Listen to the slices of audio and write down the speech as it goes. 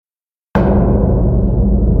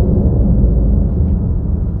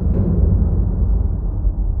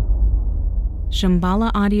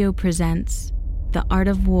Shambhala Audio presents The Art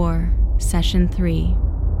of War, Session 3.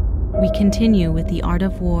 We continue with The Art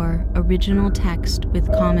of War original text with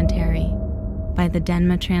commentary by the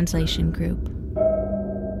Denma Translation Group.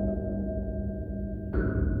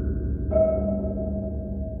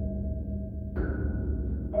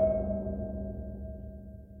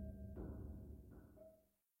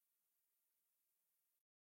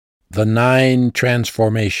 The 9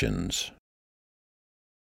 Transformations.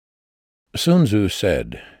 Sun Tzu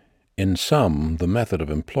said, "In sum, the method of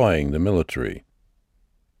employing the military.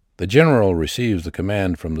 The general receives the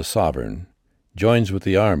command from the sovereign, joins with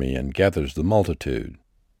the army, and gathers the multitude."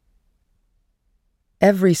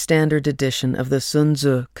 Every standard edition of the Sun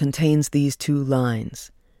Tzu contains these 2 lines.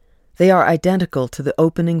 They are identical to the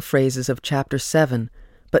opening phrases of Chapter 7,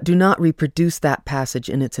 but do not reproduce that passage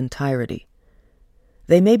in its entirety.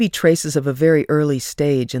 They may be traces of a very early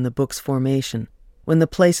stage in the book's formation, when the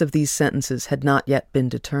place of these sentences had not yet been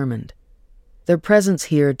determined. Their presence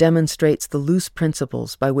here demonstrates the loose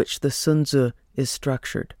principles by which the Sun Tzu is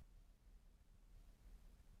structured.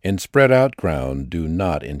 In spread-out ground, do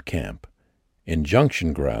not encamp. In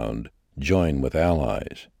junction ground, join with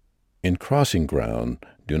allies. In crossing ground,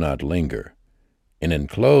 do not linger. In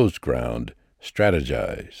enclosed ground,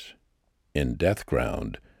 strategize. In death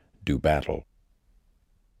ground, do battle.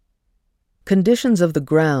 Conditions of the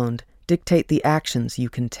ground dictate the actions you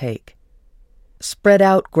can take. Spread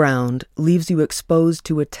out ground leaves you exposed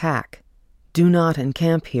to attack. Do not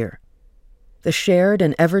encamp here. The shared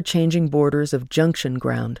and ever-changing borders of junction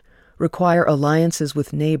ground require alliances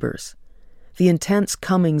with neighbors. The intense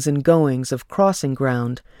comings and goings of crossing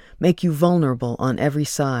ground make you vulnerable on every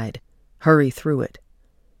side. Hurry through it.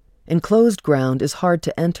 Enclosed ground is hard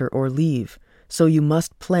to enter or leave, so you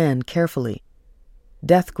must plan carefully.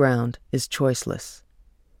 Death ground is choiceless.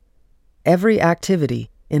 Every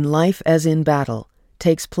activity, in life as in battle,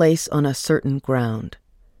 takes place on a certain ground.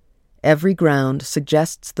 Every ground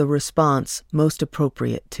suggests the response most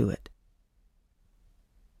appropriate to it.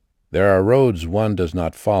 There are roads one does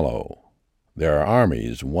not follow. There are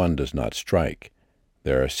armies one does not strike.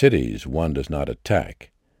 There are cities one does not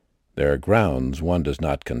attack. There are grounds one does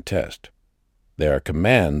not contest. There are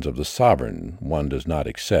commands of the sovereign one does not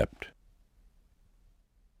accept.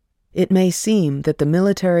 It may seem that the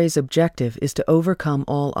military's objective is to overcome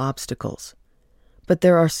all obstacles. But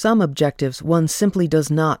there are some objectives one simply does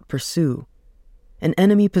not pursue. An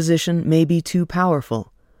enemy position may be too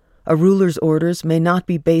powerful. A ruler's orders may not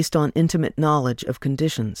be based on intimate knowledge of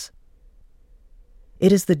conditions.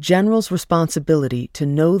 It is the general's responsibility to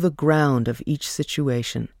know the ground of each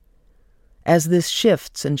situation. As this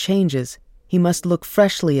shifts and changes, he must look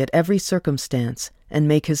freshly at every circumstance and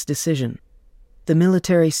make his decision. The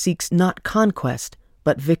military seeks not conquest,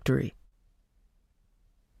 but victory.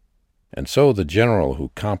 And so the general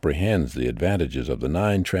who comprehends the advantages of the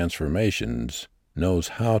 9 transformations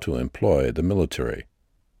knows how to employ the military.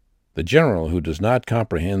 The general who does not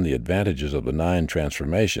comprehend the advantages of the 9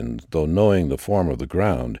 transformations, though knowing the form of the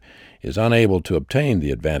ground, is unable to obtain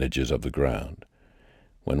the advantages of the ground.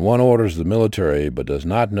 When one orders the military but does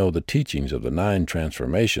not know the teachings of the 9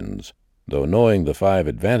 transformations, though knowing the 5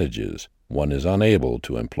 advantages, one is unable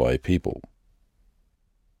to employ people.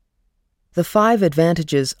 The 5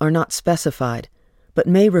 advantages are not specified, but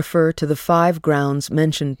may refer to the 5 grounds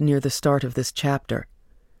mentioned near the start of this chapter.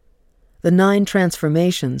 The 9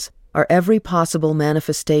 transformations are every possible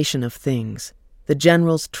manifestation of things, the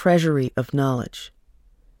general's treasury of knowledge.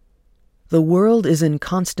 The world is in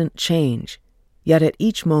constant change, yet at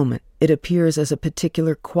each moment it appears as a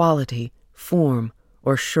particular quality, form,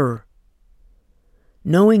 or shur.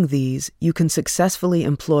 Knowing these, you can successfully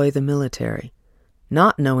employ the military.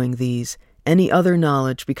 Not knowing these, any other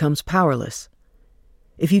knowledge becomes powerless.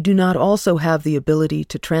 If you do not also have the ability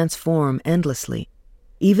to transform endlessly,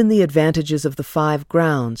 even the advantages of the 5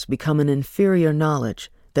 grounds become an inferior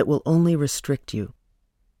knowledge that will only restrict you.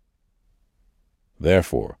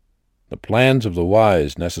 Therefore, the plans of the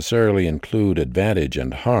wise necessarily include advantage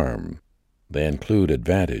and harm. They include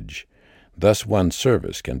advantage. Thus one's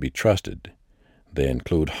service can be trusted. They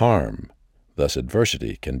include harm. Thus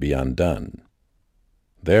adversity can be undone.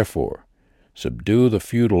 Therefore, subdue the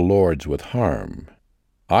feudal lords with harm.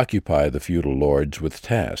 Occupy the feudal lords with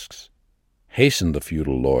tasks. Hasten the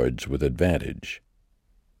feudal lords with advantage.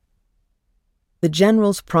 The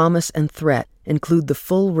general's promise and threat include the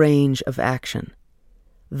full range of action.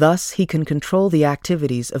 Thus, he can control the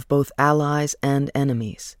activities of both allies and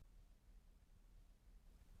enemies.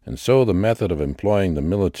 And so the method of employing the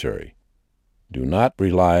military. Do not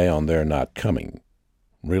rely on their not coming.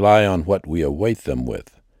 Rely on what we await them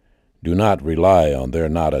with. Do not rely on their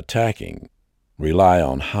not attacking. rely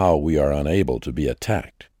on how we are unable to be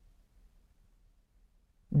attacked.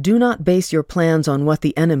 Do not base your plans on what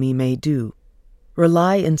the enemy may do.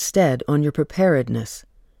 Rely instead on your preparedness.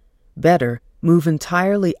 Better, move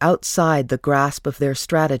entirely outside the grasp of their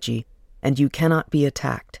strategy, and you cannot be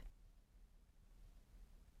attacked.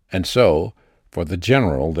 And so, for the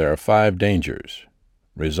general there are 5 dangers.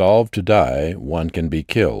 Resolved to die, one can be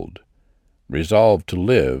killed. Resolved to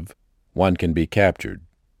live, one can be captured.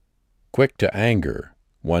 Quick to anger,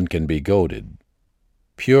 one can be goaded.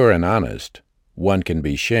 Pure and honest, one can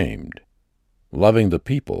be shamed. Loving the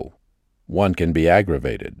people, one can be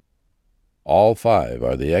aggravated. All 5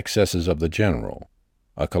 are the excesses of the general,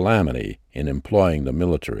 a calamity in employing the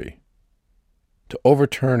military. To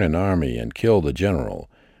overturn an army and kill the general,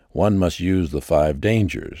 one must use the 5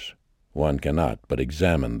 dangers. One cannot but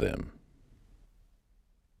examine them.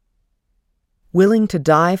 Willing to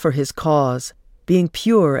die for his cause, being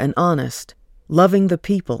pure and honest, loving the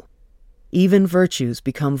people, even virtues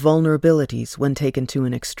become vulnerabilities when taken to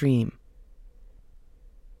an extreme.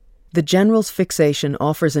 The general's fixation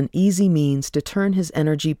offers an easy means to turn his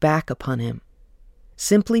energy back upon him.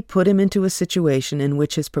 Simply put him into a situation in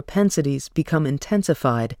which his propensities become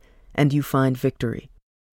intensified and you find victory.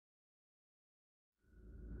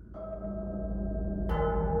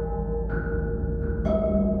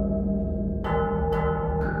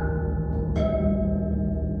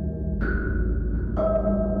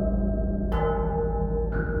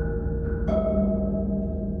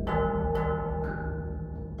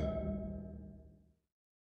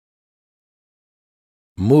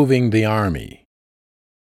 Moving the army.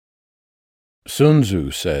 Sun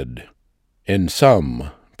Tzu said, "In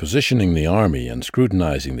sum, positioning the army and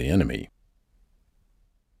scrutinizing the enemy."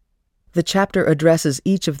 The chapter addresses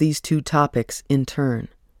each of these 2 topics in turn.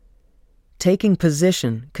 Taking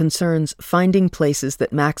position concerns finding places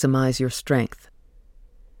that maximize your strength.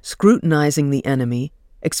 Scrutinizing the enemy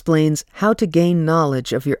explains how to gain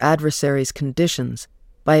knowledge of your adversary's conditions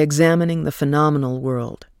by examining the phenomenal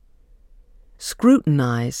world.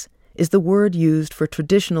 Scrutinize is the word used for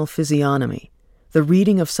traditional physiognomy, the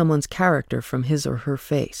reading of someone's character from his or her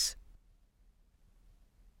face.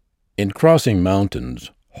 In crossing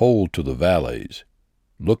mountains, hold to the valleys.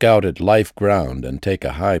 Look out at life ground and take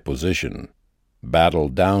a high position. Battle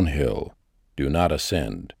downhill. Do not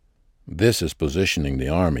ascend. This is positioning the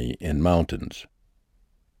army in mountains.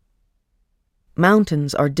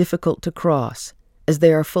 Mountains are difficult to cross, as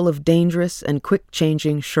they are full of dangerous and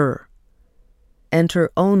quick-changing shur.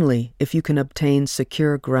 Enter only if you can obtain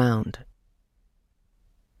secure ground.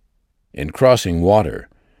 In crossing water,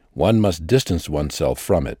 one must distance oneself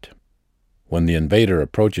from it. When the invader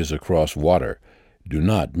approaches across water, do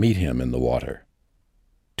not meet him in the water.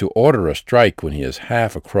 To order a strike when he is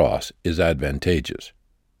half across is advantageous.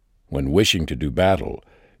 When wishing to do battle,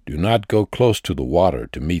 do not go close to the water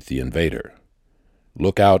to meet the invader.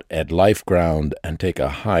 Look out at life ground and take a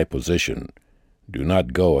high position. Do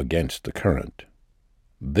not go against the current.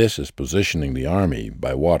 This is positioning the army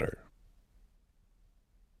by water.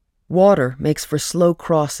 Water makes for slow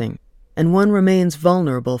crossing, and one remains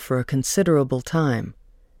vulnerable for a considerable time.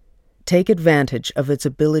 Take advantage of its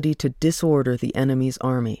ability to disorder the enemy's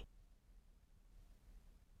army.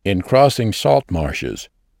 In crossing salt marshes,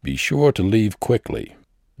 be sure to leave quickly.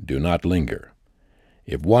 Do not linger.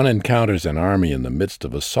 If one encounters an army in the midst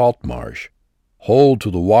of a salt marsh, hold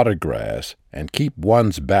to the water grass and keep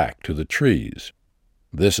one's back to the trees.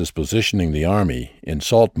 This is positioning the army in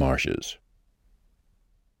salt marshes.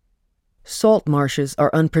 Salt marshes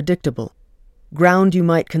are unpredictable. Ground you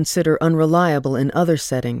might consider unreliable in other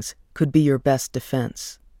settings could be your best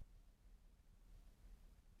defense.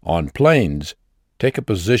 On plains, take a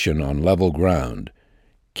position on level ground.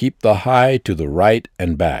 Keep the high to the right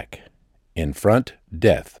and back. In front,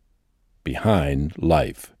 death. Behind,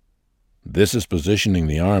 life. This is positioning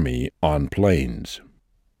the army on plains.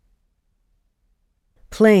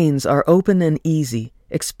 Plains are open and easy,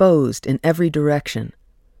 exposed in every direction.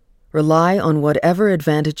 Rely on whatever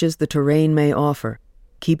advantages the terrain may offer,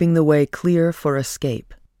 keeping the way clear for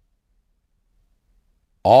escape.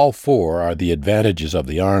 All 4 are the advantages of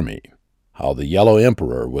the army, how the Yellow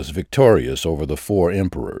Emperor was victorious over the 4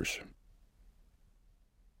 emperors.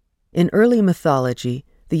 In early mythology,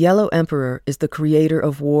 the Yellow Emperor is the creator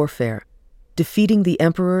of warfare, defeating the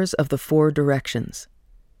emperors of the 4 directions.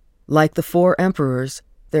 Like the 4 emperors,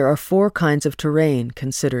 there are 4 kinds of terrain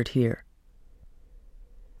considered here.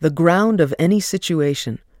 The ground of any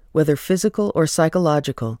situation, whether physical or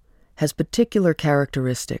psychological, has particular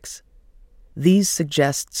characteristics. These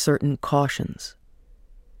suggest certain cautions.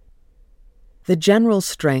 The general's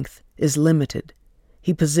strength is limited.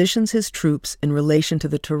 he positions his troops in relation to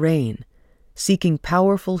the terrain, seeking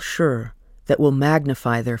powerful shi that will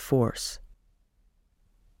magnify their force.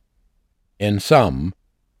 In sum,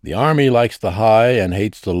 the army likes the high and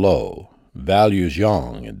hates the low, values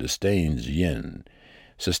yang and disdains yin,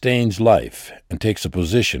 sustains life and takes a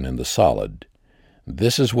position in the solid.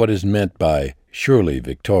 This is what is meant by surely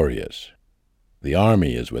victorious. The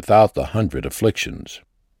army is without the 100 afflictions.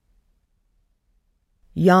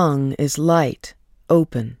 Yang is light,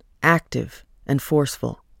 open, active, and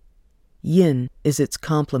forceful. Yin is its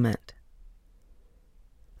complement.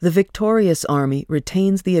 The victorious army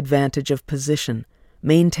retains the advantage of position,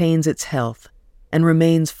 maintains its health, and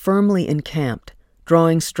remains firmly encamped,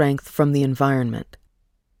 drawing strength from the environment.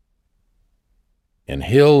 In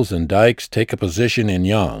hills and dikes, take a position in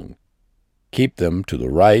yang. Keep them to the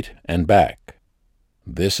right and back.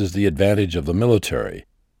 This is the advantage of the military,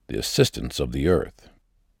 the assistance of the earth.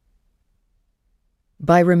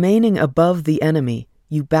 By remaining above the enemy,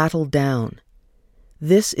 you battle down.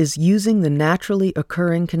 This is using the naturally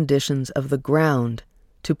occurring conditions of the ground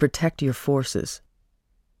to protect your forces.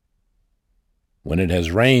 When it has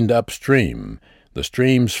rained upstream, the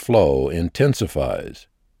stream's flow intensifies.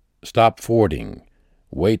 Stop fording.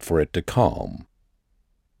 Wait for it to calm.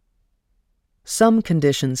 Some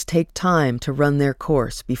conditions take time to run their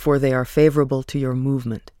course before they are favorable to your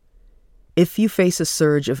movement. If you face a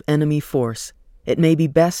surge of enemy force, it may be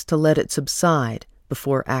best to let it subside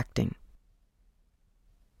before acting.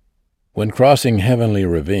 When crossing heavenly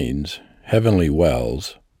ravines, heavenly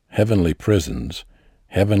wells, heavenly prisons,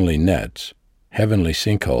 heavenly nets, heavenly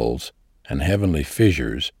sinkholes, and heavenly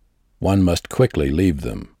fissures, one must quickly leave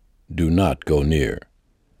them. Do not go near.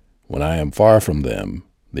 When I am far from them,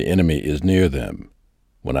 the enemy is near them.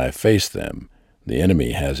 When I face them, the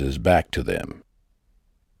enemy has his back to them.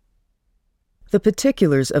 The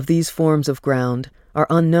particulars of these forms of ground are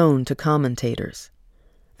unknown to commentators.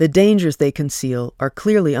 The dangers they conceal are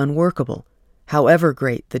clearly unworkable, however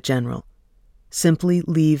great the general. Simply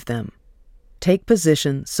leave them. Take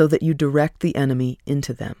position so that you direct the enemy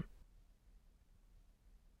into them.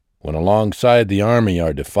 When alongside the army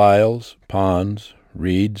are defiles, ponds,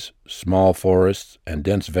 reeds, small forests, and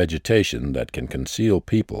dense vegetation that can conceal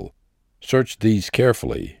people, search these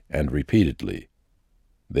carefully and repeatedly.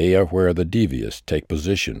 They are where the devious take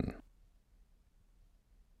position.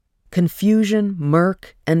 Confusion,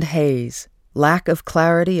 murk, and haze, lack of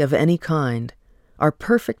clarity of any kind, are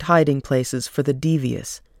perfect hiding places for the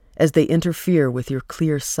devious, as they interfere with your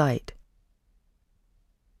clear sight.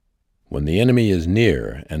 When the enemy is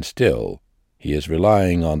near and still, he is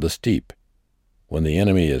relying on the steep. When the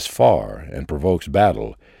enemy is far and provokes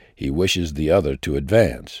battle, he wishes the other to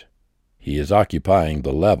advance. He is occupying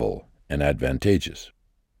the level and advantageous.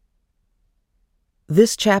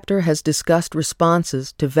 This chapter has discussed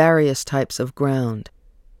responses to various types of ground.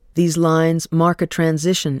 These lines mark a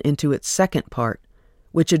transition into its second part,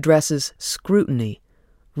 which addresses scrutiny,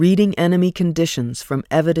 reading enemy conditions from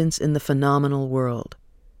evidence in the phenomenal world.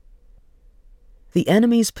 The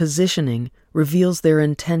enemy's positioning reveals their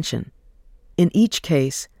intention. In each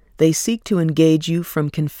case, they seek to engage you from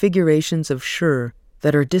configurations of shi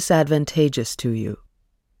that are disadvantageous to you.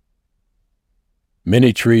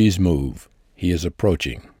 Many trees move. He is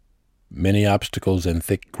approaching. Many obstacles and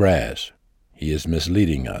thick grass. He is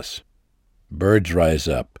misleading us. Birds rise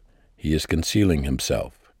up. He is concealing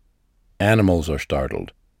himself. Animals are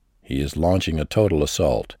startled. He is launching a total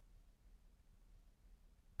assault.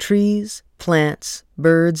 Trees, plants,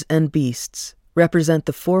 birds, and beasts represent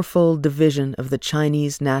the fourfold division of the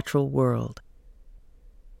Chinese natural world.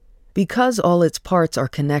 Because all its parts are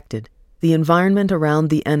connected, the environment around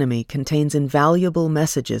the enemy contains invaluable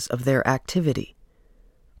messages of their activity.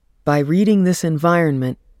 By reading this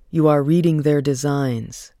environment, you are reading their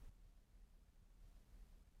designs.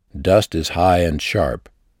 Dust is high and sharp.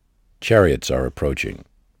 Chariots are approaching.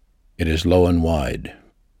 It is low and wide.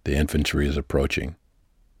 The infantry is approaching.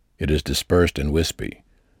 It is dispersed and wispy.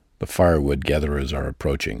 The firewood gatherers are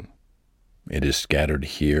approaching. It is scattered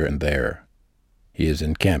here and there. He is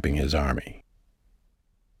encamping his army.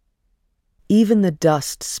 Even the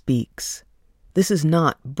dust speaks. This is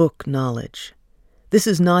not book knowledge. This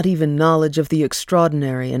is not even knowledge of the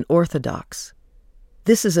extraordinary and orthodox.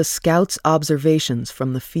 This is a scout's observations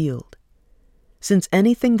from the field. Since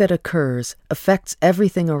anything that occurs affects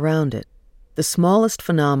everything around it, the smallest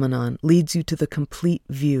phenomenon leads you to the complete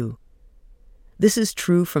view. This is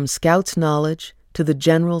true from scout's knowledge to the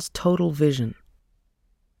general's total vision.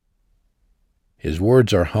 His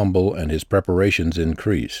words are humble and his preparations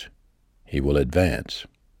increase. He will advance.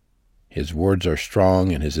 His words are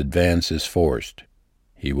strong and his advance is forced.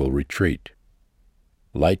 He will retreat.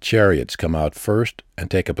 Light chariots come out first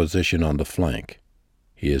and take a position on the flank.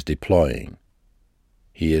 He is deploying.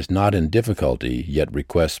 He is not in difficulty, yet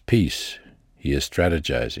requests peace. He is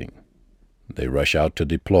strategizing. They rush out to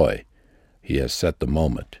deploy. He has set the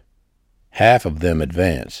moment. Half of them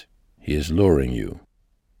advance. He is luring you.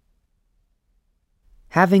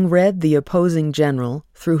 Having read the opposing general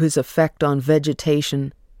through his effect on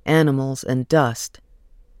vegetation, animals, and dust,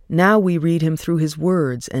 now we read him through his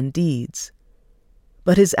words and deeds.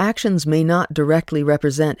 But his actions may not directly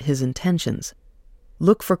represent his intentions.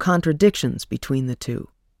 Look for contradictions between the two.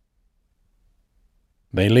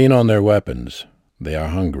 They lean on their weapons. They are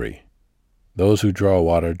hungry. Those who draw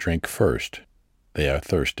water drink first. They are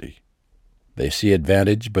thirsty. They see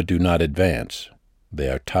advantage but do not advance. They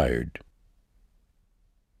are tired.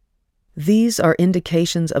 These are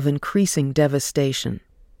indications of increasing devastation.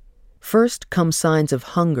 First come signs of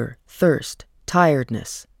hunger, thirst,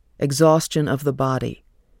 tiredness, exhaustion of the body.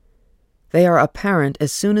 They are apparent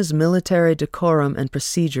as soon as military decorum and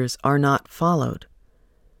procedures are not followed.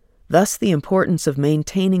 Thus the importance of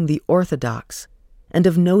maintaining the orthodox and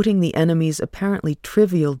of noting the enemy's apparently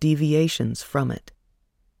trivial deviations from it.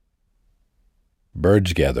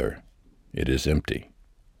 Birds gather. It is empty.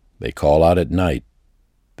 They call out at night.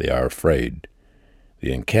 They are afraid.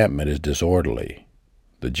 The encampment is disorderly.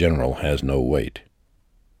 The general has no weight.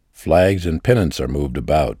 Flags and pennants are moved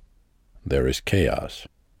about. There is chaos.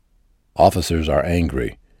 Officers are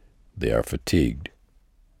angry. They are fatigued.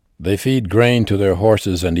 They feed grain to their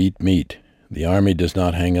horses and eat meat. The army does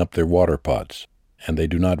not hang up their water pots, and they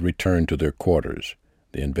do not return to their quarters.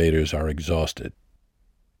 The invaders are exhausted.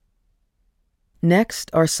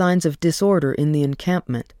 Next are signs of disorder in the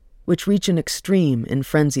encampment, which reach an extreme in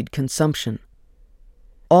frenzied consumption.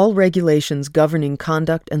 All regulations governing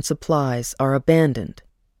conduct and supplies are abandoned.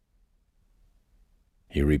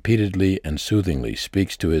 He repeatedly and soothingly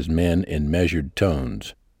speaks to his men in measured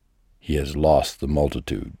tones. He has lost the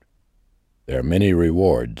multitude. There are many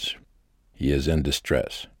rewards. He is in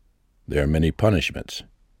distress. There are many punishments.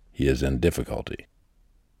 He is in difficulty.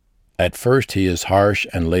 At first he is harsh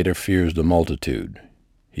and later fears the multitude.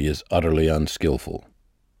 He is utterly unskillful.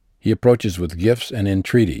 He approaches with gifts and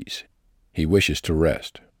entreaties. He wishes to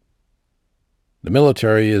rest. The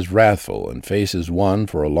military is wrathful and faces one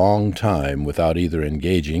for a long time without either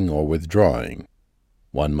engaging or withdrawing.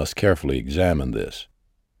 One must carefully examine this.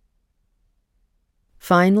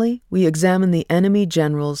 Finally, we examine the enemy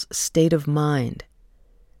general's state of mind.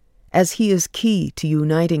 As he is key to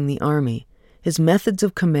uniting the army, his methods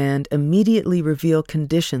of command immediately reveal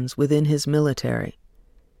conditions within his military.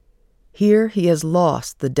 Here he has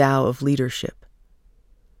lost the Tao of leadership.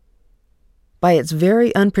 By its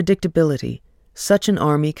very unpredictability, such an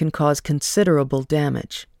army can cause considerable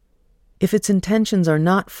damage. If its intentions are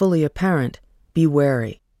not fully apparent, be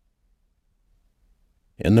wary.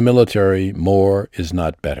 In the military, more is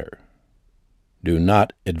not better. Do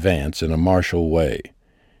not advance in a martial way.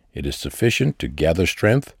 It is sufficient to gather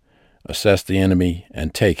strength, assess the enemy,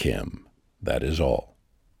 and take him. That is all.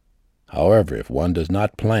 However, if one does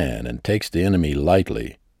not plan and takes the enemy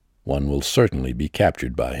lightly, one will certainly be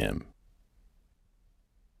captured by him.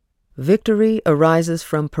 Victory arises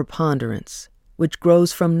from preponderance, which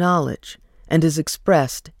grows from knowledge and is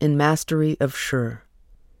expressed in mastery of Shi.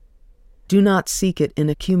 Do not seek it in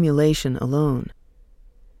accumulation alone.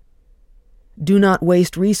 Do not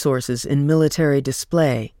waste resources in military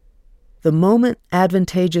display. The moment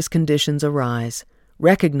advantageous conditions arise,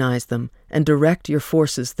 recognize them and direct your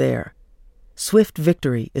forces there. Swift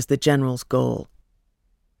victory is the general's goal.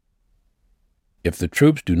 If the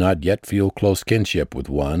troops do not yet feel close kinship with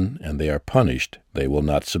one and they are punished, they will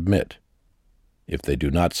not submit. If they do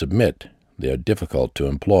not submit, they are difficult to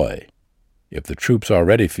employ. If the troops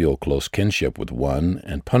already feel close kinship with one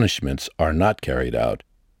and punishments are not carried out,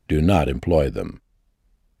 do not employ them.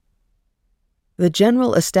 The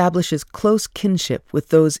general establishes close kinship with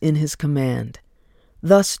those in his command.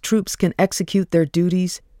 Thus, troops can execute their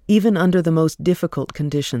duties even under the most difficult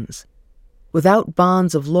conditions. Without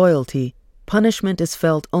bonds of loyalty, punishment is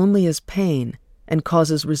felt only as pain and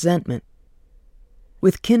causes resentment.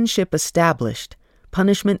 With kinship established,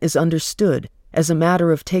 punishment is understood as a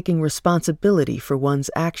matter of taking responsibility for one's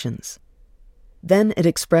actions. Then it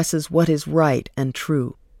expresses what is right and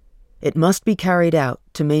true. It must be carried out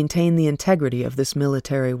to maintain the integrity of this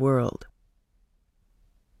military world.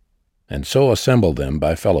 And so assemble them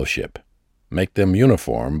by fellowship. Make them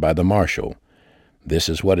uniform by the marshal. This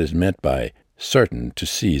is what is meant by certain to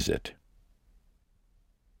seize it.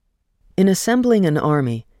 In assembling an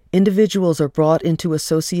army, individuals are brought into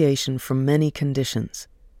association from many conditions.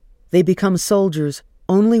 They become soldiers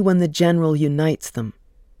only when the general unites them,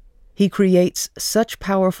 He creates such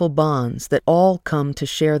powerful bonds that all come to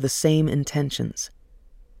share the same intentions.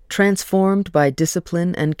 Transformed by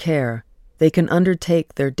discipline and care, they can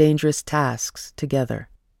undertake their dangerous tasks together.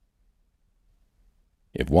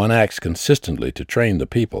 If one acts consistently to train the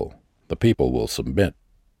people will submit.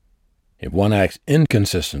 If one acts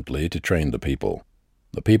inconsistently to train the people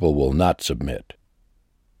will not submit.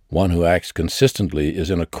 One who acts consistently is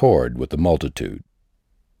in accord with the multitude.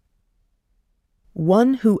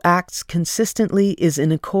 One who acts consistently is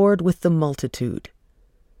in accord with the multitude.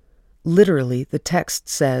 Literally, the text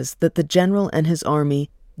says that the general and his army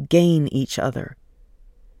gain each other.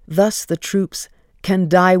 Thus the troops can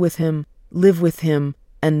die with him, live with him,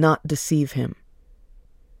 and not deceive him.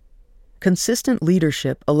 Consistent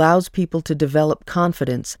leadership allows people to develop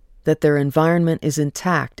confidence that their environment is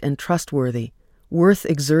intact and trustworthy, worth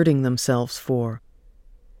exerting themselves for.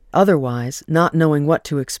 Otherwise, not knowing what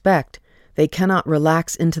to expect, they cannot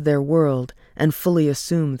relax into their world and fully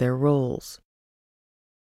assume their roles.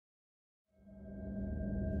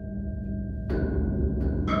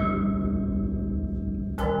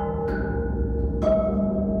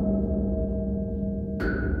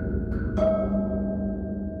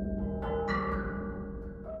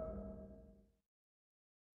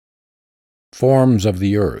 Forms of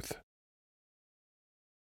the earth.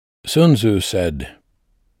 Sun Tzu said,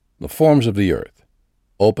 "The forms of the earth: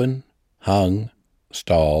 open, hung,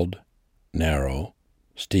 stalled, narrow,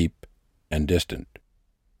 steep, and distant."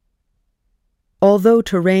 Although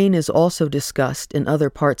terrain is also discussed in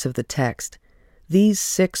other parts of the text, these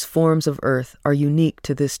 6 forms of earth are unique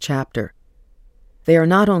to this chapter. They are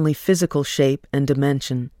not only physical shape and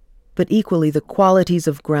dimension, but equally the qualities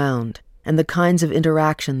of ground and the kinds of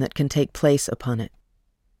interaction that can take place upon it.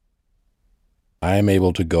 I am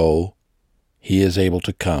able to go, he is able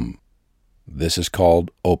to come. This is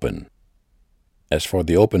called open. As for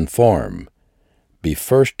the open form, be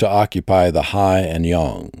first to occupy the high and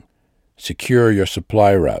yang. Secure your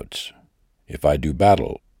supply routes. If I do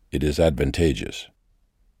battle, it is advantageous.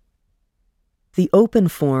 The open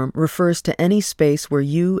form refers to any space where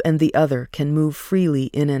you and the other can move freely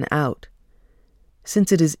in and out.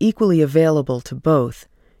 Since it is equally available to both,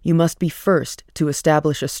 you must be first to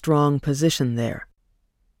establish a strong position there.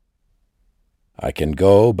 I can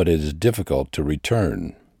go, but it is difficult to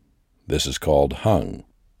return. This is called hung.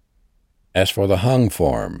 As for the hung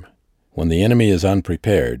form, when the enemy is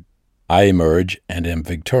unprepared, I emerge and am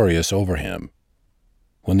victorious over him.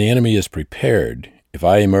 When the enemy is prepared, if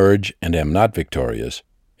I emerge and am not victorious,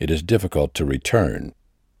 it is difficult to return.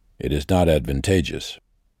 It is not advantageous.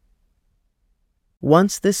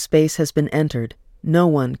 Once this space has been entered, no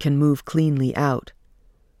one can move cleanly out.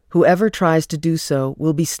 Whoever tries to do so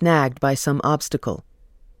will be snagged by some obstacle.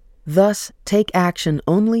 Thus, take action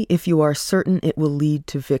only if you are certain it will lead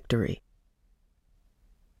to victory.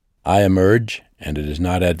 I emerge, and it is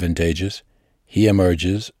not advantageous. He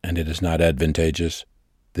emerges, and it is not advantageous.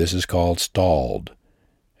 This is called stalled.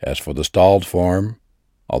 As for the stalled form,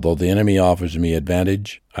 although the enemy offers me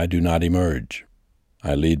advantage, I do not emerge.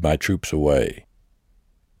 I lead my troops away.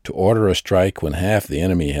 To order a strike when half the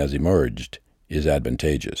enemy has emerged is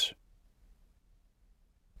advantageous.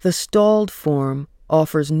 The stalled form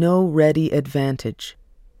offers no ready advantage.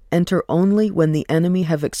 Enter only when the enemy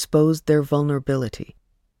have exposed their vulnerability.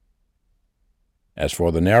 As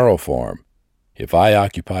for the narrow form, if I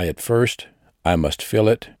occupy it first, I must fill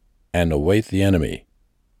it and await the enemy.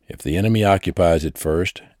 If the enemy occupies it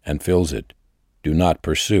first and fills it, do not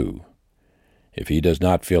pursue. If he does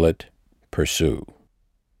not fill it, pursue.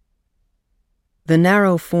 The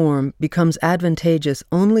narrow form becomes advantageous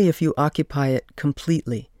only if you occupy it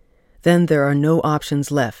completely. Then there are no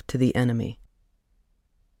options left to the enemy.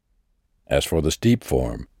 As for the steep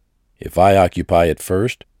form, if I occupy it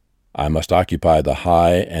first, I must occupy the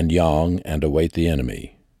high and yang and await the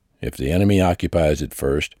enemy. If the enemy occupies it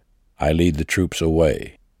first, I lead the troops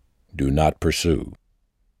away. Do not pursue.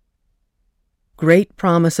 Great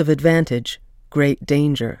promise of advantage, great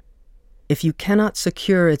danger. If you cannot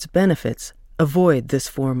secure its benefits, avoid this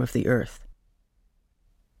form of the earth.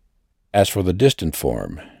 As for the distant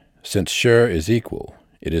form, since share is equal,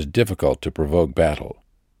 it is difficult to provoke battle.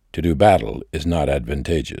 To do battle is not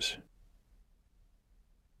advantageous.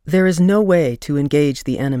 There is no way to engage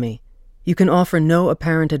the enemy. You can offer no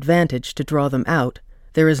apparent advantage to draw them out.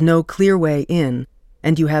 There is no clear way in,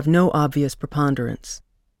 and you have no obvious preponderance.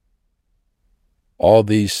 All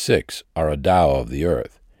these 6 are a Tao of the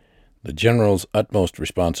earth, the general's utmost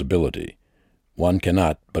responsibility. One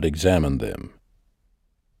cannot but examine them.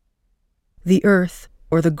 The earth,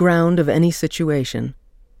 or the ground of any situation,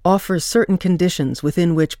 offers certain conditions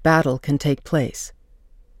within which battle can take place.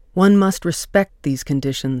 One must respect these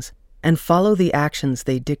conditions and follow the actions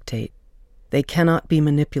they dictate. They cannot be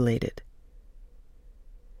manipulated.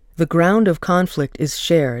 The ground of conflict is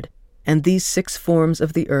shared, and these 6 forms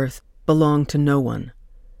of the earth belong to no one.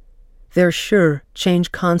 Their shur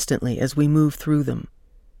change constantly as we move through them.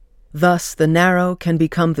 Thus, the narrow can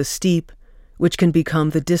become the steep, which can become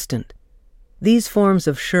the distant. These forms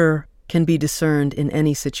of shur can be discerned in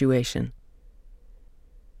any situation.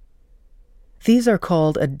 These are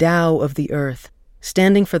called a Tao of the earth,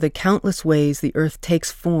 standing for the countless ways the earth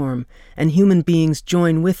takes form and human beings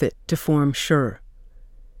join with it to form shur.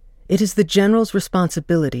 It is the general's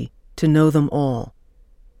responsibility to know them all.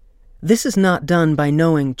 This is not done by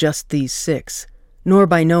knowing just these 6, nor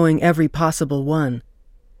by knowing every possible one,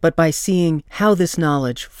 but by seeing how this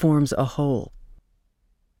knowledge forms a whole.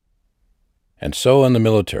 And so in the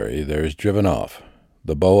military there is driven off,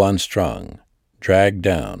 the bow unstrung, dragged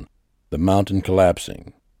down, the mountain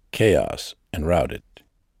collapsing, chaos, and routed.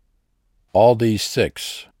 All these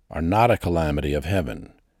 6 are not a calamity of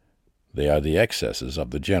heaven. They are the excesses of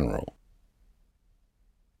the general.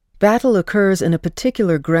 Battle occurs in a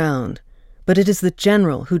particular ground, but it is the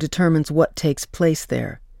general who determines what takes place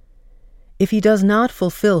there. If he does not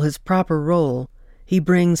fulfill his proper role, he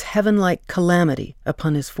brings heaven-like calamity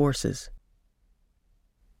upon his forces.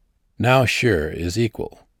 Now shur is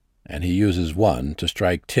equal, and he uses 1 to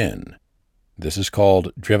strike 10. This is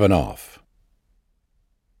called driven off.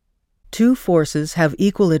 2 forces have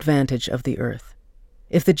equal advantage of the earth.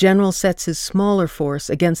 If the general sets his smaller force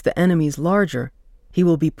against the enemy's larger, he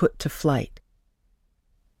will be put to flight.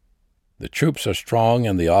 The troops are strong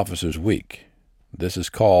and the officers weak. This is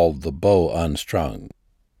called the bow unstrung.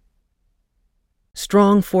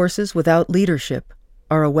 Strong forces without leadership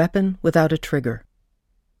are a weapon without a trigger.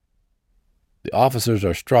 The officers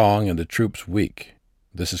are strong and the troops weak.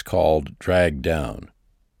 This is called dragged down.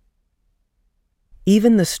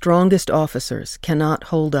 Even the strongest officers cannot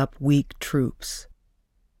hold up weak troops.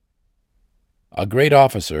 A great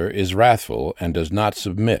officer is wrathful and does not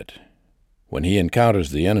submit. When he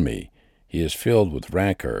encounters the enemy, he is filled with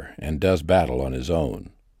rancor and does battle on his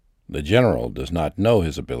own. The general does not know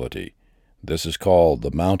his ability. This is called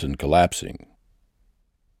the mountain collapsing.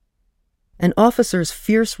 An officer's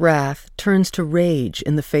fierce wrath turns to rage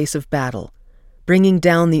in the face of battle, bringing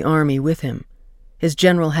down the army with him. His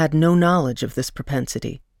general had no knowledge of this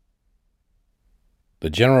propensity. The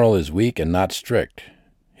general is weak and not strict.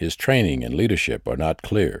 His training and leadership are not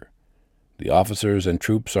clear. The officers and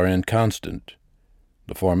troops are inconstant.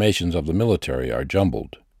 The formations of the military are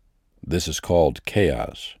jumbled. This is called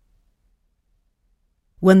chaos.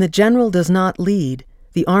 When the general does not lead,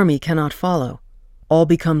 the army cannot follow. All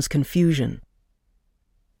becomes confusion.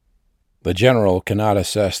 The general cannot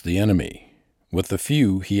assess the enemy. With the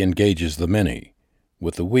few, he engages the many.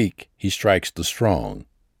 With the weak, he strikes the strong.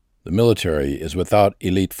 The military is without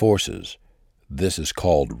elite forces. This is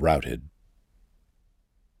called routed.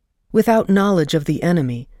 Without knowledge of the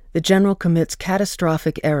enemy, the general commits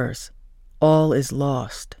catastrophic errors. All is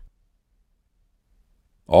lost.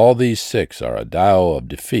 All these 6 are a Tao of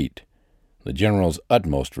defeat, the general's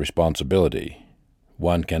utmost responsibility.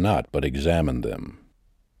 One cannot but examine them.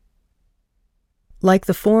 Like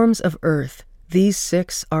the forms of earth, these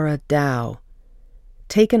 6 are a Tao.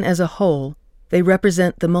 Taken as a whole, they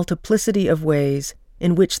represent the multiplicity of ways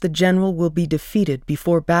in which the general will be defeated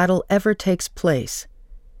before battle ever takes place.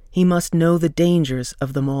 He must know the dangers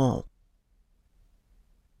of them all.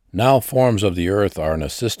 Now forms of the earth are an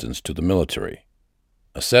assistance to the military.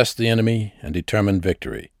 Assess the enemy and determine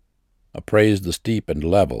victory. Appraise the steep and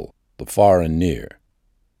level, the far and near.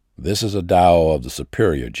 This is a Tao of the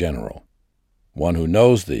superior general. One who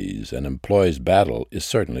knows these and employs battle is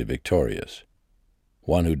certainly victorious.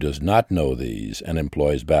 One who does not know these and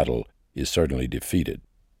employs battle is certainly defeated.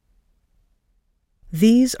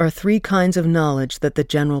 These are 3 kinds of knowledge that the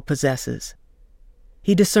general possesses.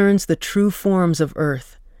 He discerns the true forms of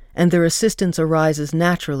earth, and their assistance arises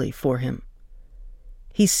naturally for him.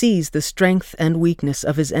 He sees the strength and weakness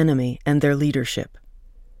of his enemy and their leadership.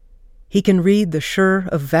 He can read the shur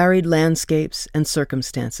of varied landscapes and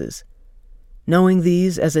circumstances. Knowing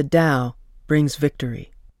these as a Tao brings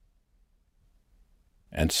victory.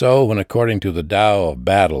 And so, when according to the Tao of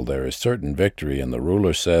battle there is certain victory and the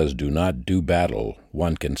ruler says, "Do not do battle,"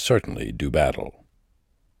 one can certainly do battle.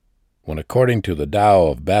 When according to the Tao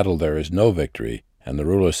of battle there is no victory and the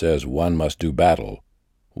ruler says one must do battle,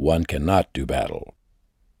 one cannot do battle.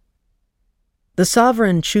 The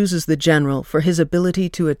sovereign chooses the general for his ability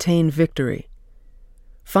to attain victory.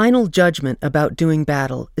 Final judgment about doing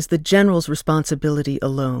battle is the general's responsibility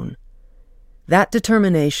alone. That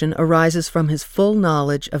determination arises from his full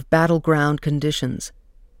knowledge of battleground conditions,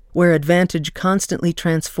 where advantage constantly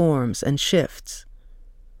transforms and shifts.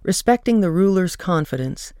 Respecting the ruler's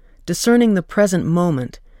confidence, discerning the present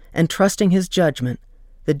moment, and trusting his judgment,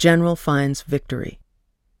 the general finds victory.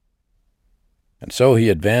 And so he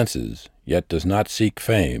advances, yet does not seek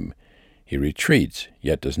fame. He retreats,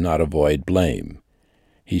 yet does not avoid blame.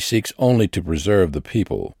 He seeks only to preserve the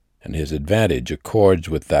people, and his advantage accords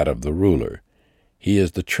with that of the ruler. He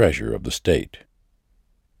is the treasure of the state.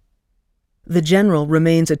 The general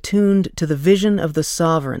remains attuned to the vision of the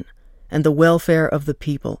sovereign and the welfare of the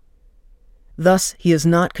people. Thus he is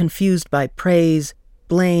not confused by praise,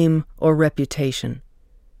 blame, or reputation.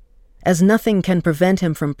 As nothing can prevent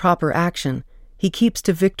him from proper action, he keeps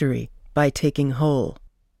to victory by taking whole.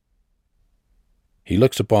 He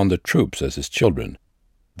looks upon the troops as his children.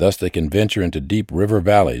 Thus they can venture into deep river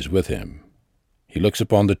valleys with him. He looks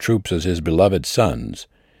upon the troops as his beloved sons.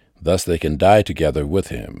 Thus they can die together with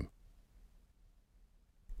him.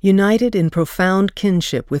 United in profound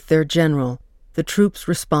kinship with their general, the troops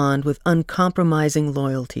respond with uncompromising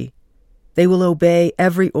loyalty. They will obey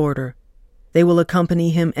every order. They will accompany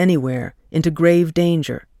him anywhere, into grave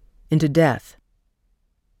danger, into death.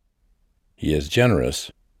 He is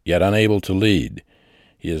generous, yet unable to lead.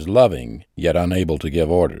 He is loving, yet unable to give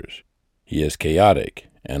orders. He is chaotic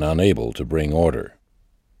and unable to bring order.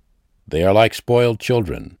 They are like spoiled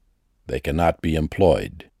children. They cannot be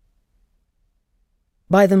employed.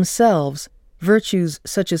 By themselves, virtues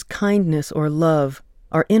such as kindness or love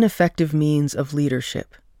are ineffective means of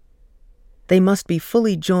leadership. They must be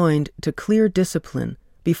fully joined to clear discipline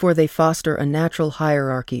before they foster a natural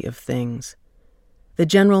hierarchy of things. The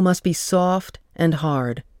general must be soft and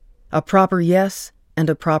hard, a proper yes and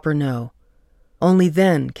a proper no. Only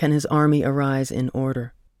then can his army arise in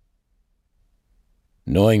order.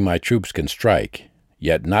 Knowing my troops can strike,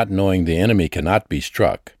 yet not knowing the enemy cannot be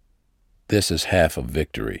struck, this is half of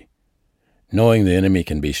victory. Knowing the enemy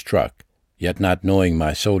can be struck, yet not knowing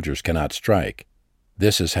my soldiers cannot strike,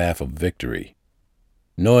 this is half of victory.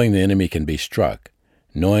 Knowing the enemy can be struck,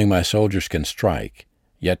 knowing my soldiers can strike,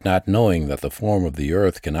 yet not knowing that the form of the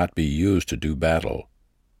earth cannot be used to do battle,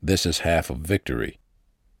 this is half of victory.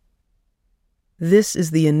 This is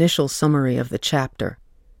the initial summary of the chapter.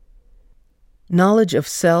 Knowledge of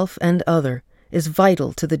self and other is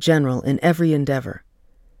vital to the general in every endeavor.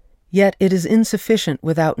 Yet it is insufficient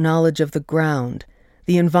without knowledge of the ground,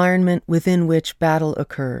 the environment within which battle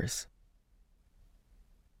occurs.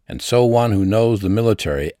 And so one who knows the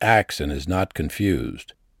military acts and is not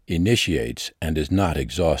confused, initiates and is not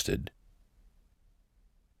exhausted.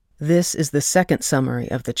 This is the second summary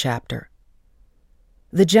of the chapter.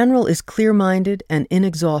 The general is clear-minded and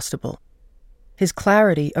inexhaustible. His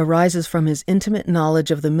clarity arises from his intimate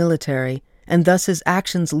knowledge of the military, and thus his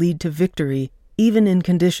actions lead to victory even in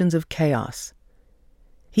conditions of chaos.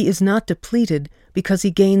 He is not depleted because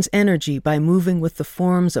he gains energy by moving with the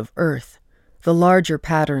forms of earth, the larger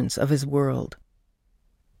patterns of his world.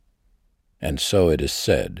 And so it is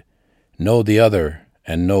said, know the other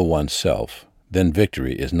and know oneself, then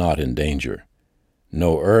victory is not in danger.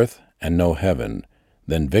 Know earth and know heaven,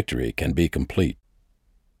 then victory can be complete.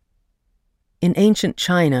 In ancient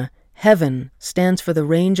China, heaven stands for the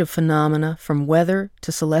range of phenomena from weather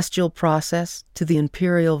to celestial process to the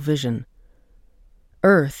imperial vision.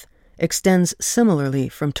 Earth extends similarly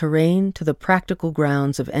from terrain to the practical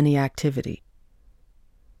grounds of any activity.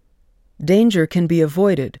 Danger can be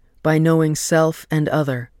avoided by knowing self and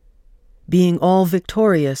other. Being all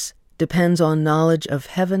victorious depends on knowledge of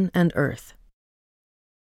heaven and earth.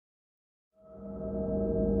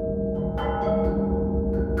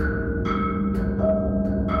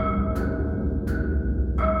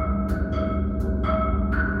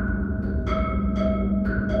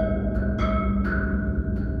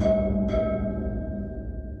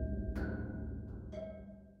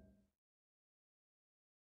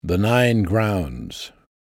 The 9 Grounds.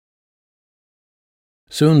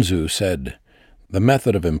 Sun Tzu said, "The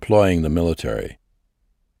method of employing the military."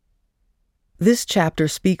 This chapter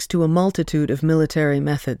speaks to a multitude of military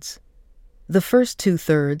methods. The first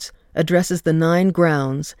 2/3 addresses the 9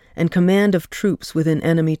 grounds and command of troops within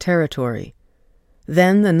enemy territory.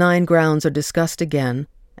 Then the 9 grounds are discussed again,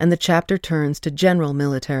 and the chapter turns to general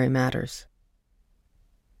military matters.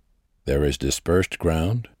 There is dispersed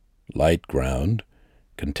ground, light ground,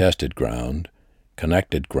 contested ground,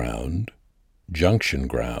 connected ground, junction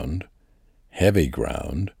ground, heavy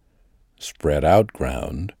ground, spread out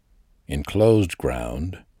ground, enclosed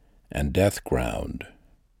ground, and death ground.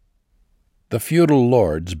 The feudal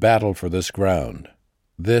lords battle for this ground.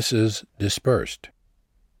 This is dispersed.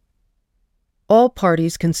 All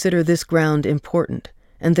parties consider this ground important,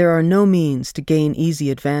 and there are no means to gain easy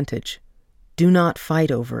advantage. Do not fight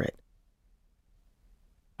over it.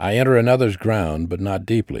 I enter another's ground, but not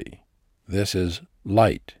deeply. This is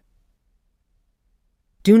light.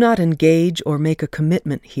 Do not engage or make a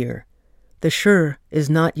commitment here. The sure is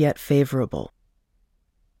not yet favorable.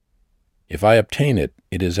 If I obtain it,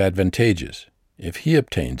 it is advantageous. If he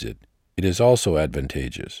obtains it, it is also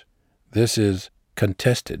advantageous. This is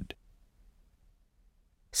contested.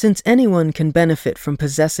 Since anyone can benefit from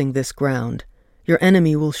possessing this ground, your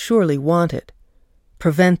enemy will surely want it.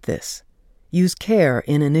 Prevent this. Use care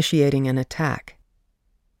in initiating an attack.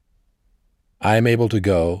 I am able to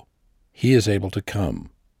go. He is able to come.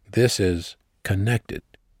 This is connected.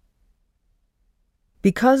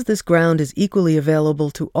 Because this ground is equally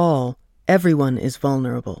available to all, everyone is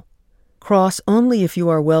vulnerable. Cross only if you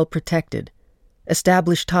are well protected.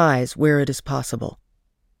 Establish ties where it is possible.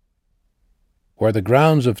 Where the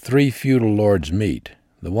grounds of three feudal lords meet,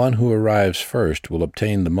 the one who arrives first will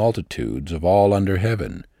obtain the multitudes of all under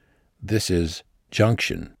heaven. This is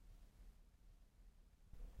junction.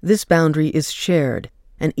 This boundary is shared,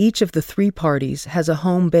 and each of the three parties has a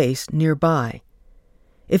home base nearby.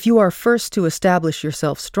 If you are first to establish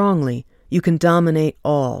yourself strongly, you can dominate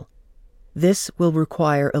all. This will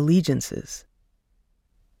require allegiances.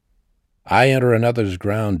 I enter another's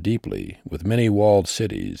ground deeply, with many walled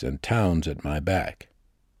cities and towns at my back.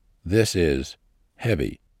 This is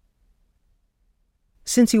heavy.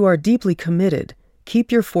 Since you are deeply committed,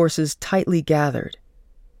 keep your forces tightly gathered.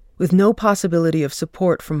 With no possibility of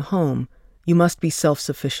support from home, you must be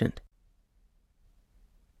self-sufficient.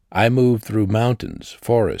 I move through mountains,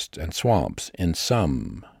 forests, and swamps, in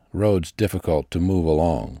some roads difficult to move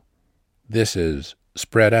along. This is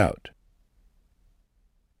spread out.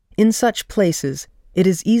 In such places, it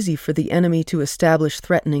is easy for the enemy to establish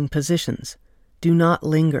threatening positions. Do not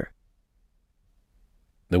linger.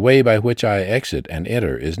 The way by which I exit and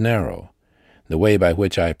enter is narrow. The way by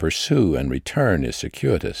which I pursue and return is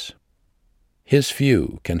circuitous. His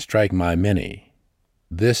few can strike my many.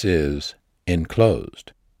 This is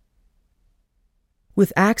enclosed.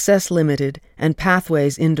 With access limited and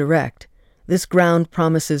pathways indirect, this ground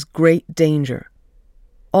promises great danger.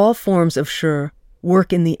 All forms of sure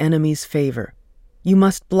work in the enemy's favor. You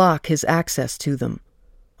must block his access to them.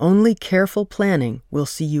 Only careful planning will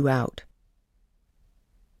see you out.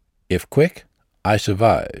 If quick, I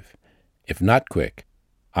survive. If not quick,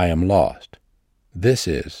 I am lost. This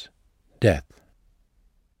is death.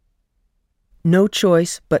 No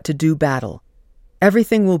choice but to do battle.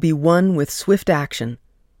 Everything will be won with swift action,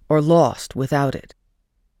 or lost without it.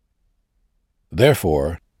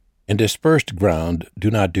 Therefore, in dispersed ground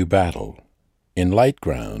do not do battle. In light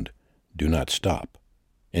ground, do not stop.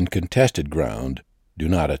 In contested ground, do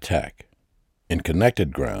not attack. In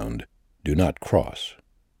connected ground, do not cross.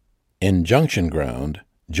 In junction ground,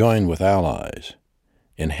 join with allies.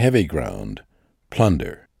 In heavy ground,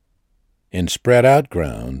 plunder. In spread out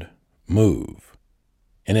ground, move.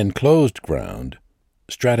 In enclosed ground,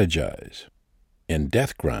 strategize. In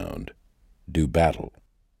death ground, do battle.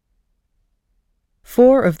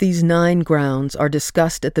 4 of these 9 grounds are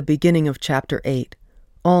discussed at the beginning of chapter 8.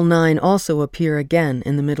 All 9 also appear again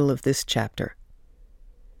in the middle of this chapter.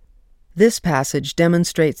 This passage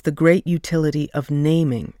demonstrates the great utility of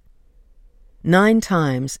naming. 9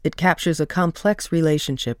 times it captures a complex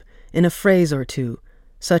relationship in a phrase or two,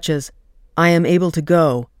 such as, I am able to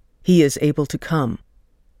go, he is able to come.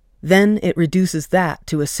 Then it reduces that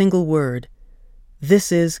to a single word.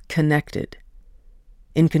 This is connected.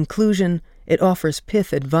 In conclusion, it offers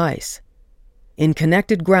pith advice. In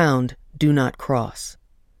connected ground, do not cross.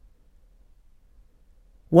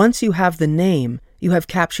 Once you have the name, you have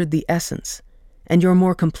captured the essence, and your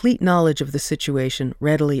more complete knowledge of the situation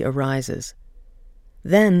readily arises.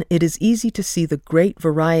 Then it is easy to see the great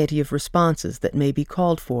variety of responses that may be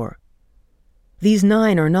called for. These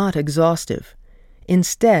 9 are not exhaustive.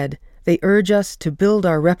 Instead, they urge us to build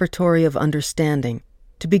our repertory of understanding,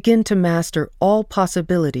 to begin to master all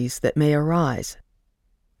possibilities that may arise.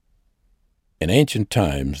 In ancient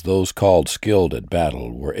times, those called skilled at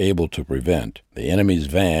battle were able to prevent the enemy's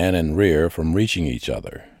van and rear from reaching each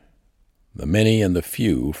other, the many and the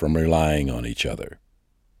few from relying on each other,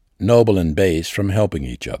 noble and base from helping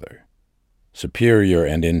each other, superior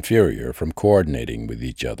and inferior from coordinating with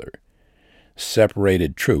each other,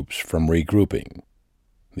 separated troops from regrouping,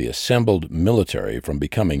 the assembled military from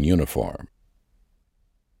becoming uniform.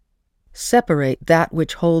 Separate that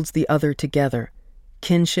which holds the other together,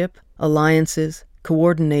 kinship, alliances,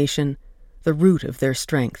 coordination, the root of their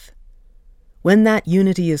strength. When that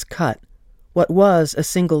unity is cut, what was a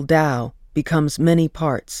single Tao becomes many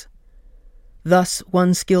parts. Thus,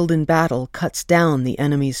 one skilled in battle cuts down the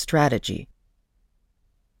enemy's strategy.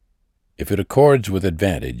 If it accords with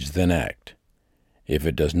advantage, then act. If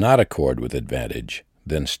it does not accord with advantage,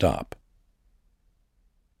 then stop.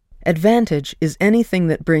 Advantage is anything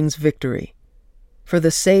that brings victory. For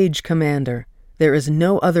the sage commander, there is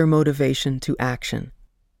no other motivation to action.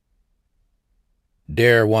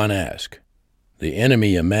 Dare one ask, the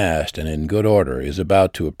enemy amassed and in good order is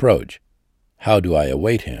about to approach. How do I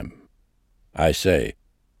await him? I say,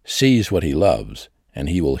 seize what he loves, and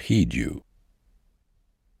he will heed you.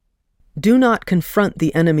 Do not confront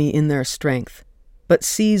the enemy in their strength, but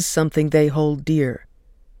seize something they hold dear.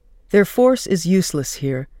 Their force is useless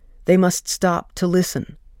here. They must stop to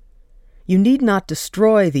listen. You need not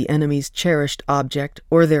destroy the enemy's cherished object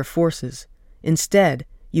or their forces. Instead,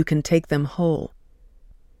 you can take them whole.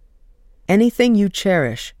 Anything you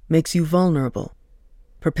cherish makes you vulnerable.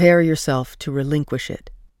 Prepare yourself to relinquish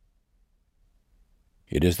it.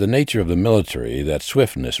 It is the nature of the military that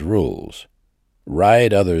swiftness rules.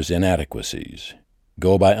 Ride others' inadequacies.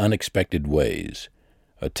 Go by unexpected ways.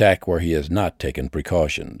 Attack where he has not taken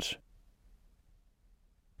precautions.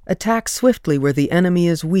 Attack swiftly where the enemy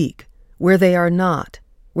is weak, where they are not,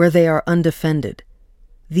 where they are undefended.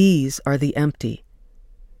 These are the empty.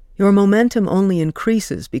 Your momentum only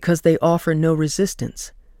increases because they offer no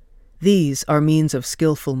resistance. These are means of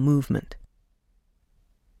skillful movement.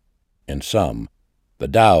 In sum, the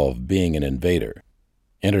Tao of being an invader.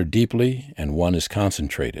 Enter deeply, and one is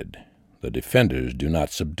concentrated. The defenders do not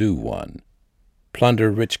subdue one.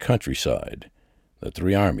 Plunder rich countryside. The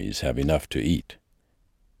three armies have enough to eat.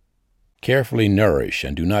 Carefully nourish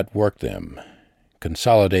and do not work them.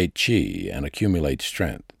 Consolidate chi and accumulate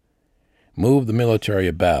strength. Move the military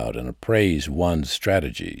about and appraise one's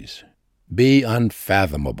strategies. Be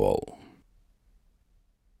unfathomable.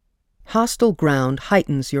 Hostile ground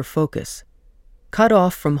heightens your focus. Cut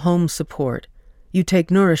off from home support, you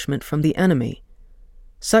take nourishment from the enemy.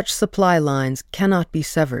 Such supply lines cannot be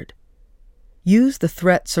severed. Use the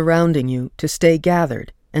threat surrounding you to stay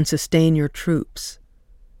gathered and sustain your troops.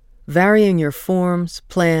 Varying your forms,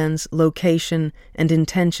 plans, location, and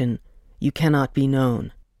intention, you cannot be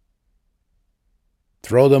known.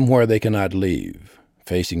 Throw them where they cannot leave.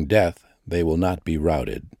 Facing death, they will not be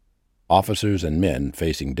routed. Officers and men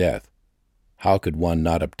facing death, how could one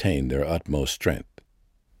not obtain their utmost strength?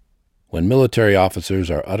 When military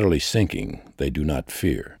officers are utterly sinking, they do not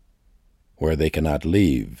fear. Where they cannot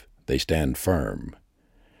leave, they stand firm.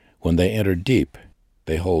 When they enter deep,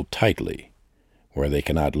 they hold tightly. Where they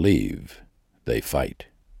cannot leave, they fight.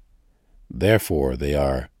 Therefore they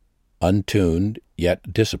are untuned,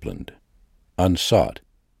 yet disciplined, unsought,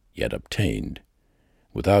 yet obtained,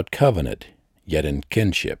 without covenant, yet in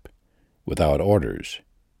kinship, without orders,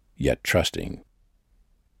 yet trusting.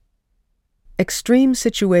 Extreme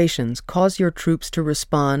situations cause your troops to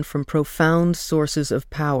respond from profound sources of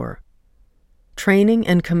power. Training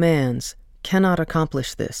and commands cannot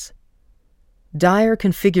accomplish this. Dire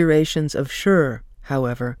configurations of sure,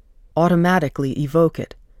 however, automatically evoke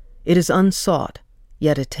it. It is unsought,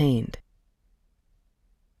 yet attained.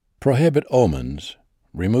 Prohibit omens,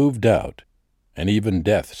 remove doubt, and even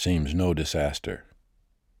death seems no disaster.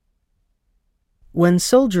 When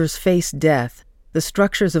soldiers face death, the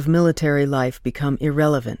structures of military life become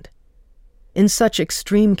irrelevant. In such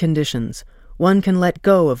extreme conditions, one can let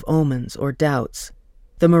go of omens or doubts,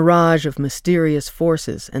 the mirage of mysterious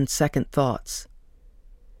forces and second thoughts.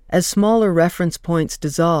 As smaller reference points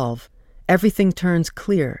dissolve, everything turns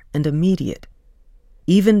clear and immediate.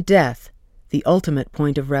 Even death, the ultimate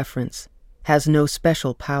point of reference, has no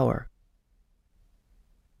special power.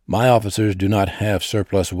 My officers do not have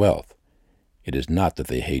surplus wealth. It is not that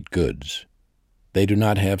they hate goods. They do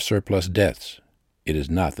not have surplus deaths. It is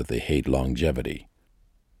not that they hate longevity.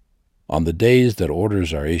 On the days that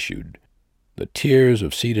orders are issued, the tears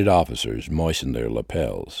of seated officers moisten their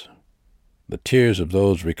lapels. The tears of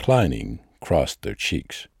those reclining cross their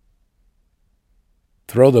cheeks.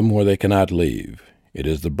 Throw them where they cannot leave. It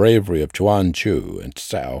is the bravery of Sun Tzu and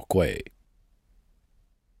Cao Gui.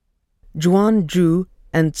 Sun Tzu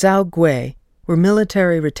and Cao Gui were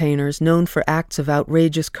military retainers known for acts of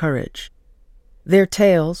outrageous courage. Their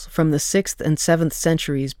tales, from the 6th and 7th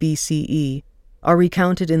centuries BCE, are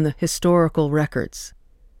recounted in the historical records.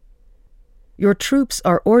 Your troops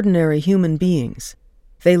are ordinary human beings.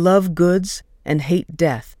 They love goods and hate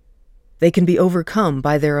death. They can be overcome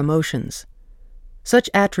by their emotions. Such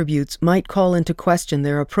attributes might call into question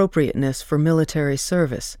their appropriateness for military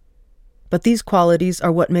service. But these qualities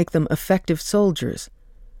are what make them effective soldiers.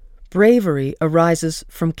 Bravery arises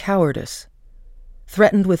from cowardice.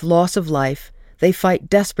 Threatened with loss of life, they fight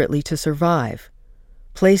desperately to survive.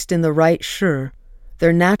 Placed in the right shi,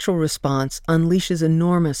 their natural response unleashes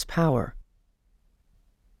enormous power.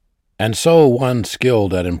 And so one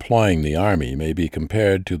skilled at employing the army may be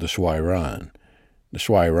compared to the shuai-ran. The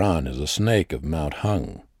shuai-ran is a snake of Mount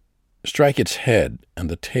Hung. Strike its head, and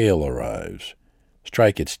the tail arrives.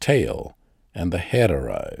 Strike its tail, and the head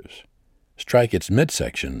arrives. Strike its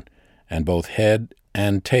midsection, and both head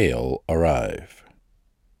and tail arrive.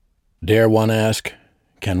 Dare one ask,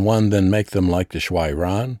 can one then make them like the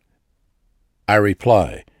shuai-ran? I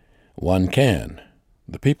reply, one can.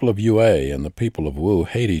 The people of Yue and the people of Wu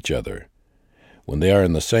hate each other. When they are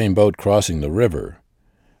in the same boat crossing the river,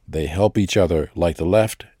 they help each other like the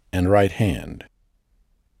left and right hand.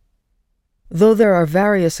 Though there are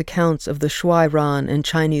various accounts of the shuai-ran in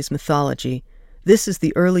Chinese mythology, this is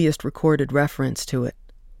the earliest recorded reference to it.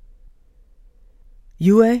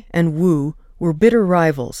 Yue and Wu were bitter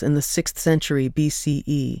rivals in the 6th century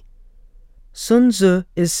BCE. Sun Tzu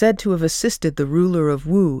is said to have assisted the ruler of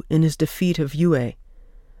Wu in his defeat of Yue,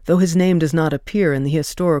 though his name does not appear in the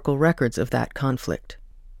historical records of that conflict.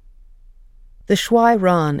 The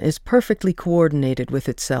shuai-ran is perfectly coordinated with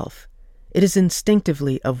itself. It is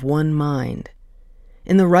instinctively of one mind.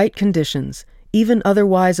 In the right conditions, even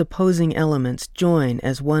otherwise opposing elements join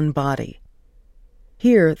as one body.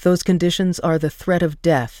 Here, those conditions are the threat of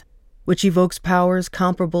death, which evokes powers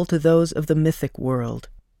comparable to those of the mythic world.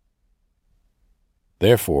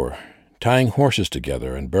 Therefore, tying horses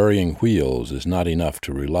together and burying wheels is not enough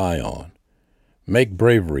to rely on. Make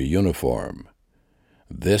bravery uniform.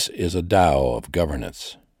 This is a Tao of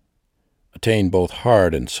governance. Attain both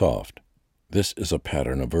hard and soft. This is a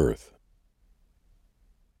pattern of earth.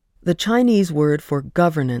 The Chinese word for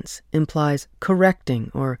governance implies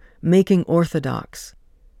correcting or making orthodox.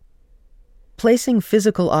 Placing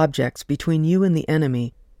physical objects between you and the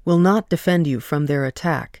enemy will not defend you from their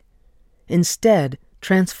attack. Instead,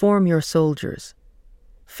 transform your soldiers.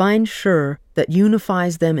 Find shi that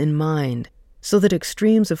unifies them in mind so that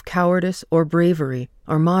extremes of cowardice or bravery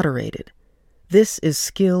are moderated. This is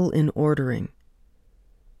skill in ordering.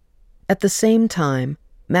 At the same time,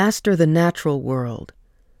 master the natural world.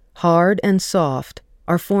 Hard and soft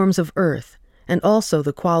are forms of earth and also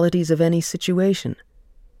the qualities of any situation.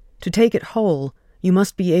 To take it whole, you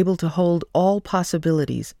must be able to hold all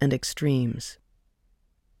possibilities and extremes.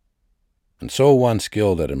 And so one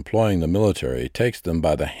skilled at employing the military takes them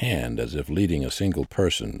by the hand as if leading a single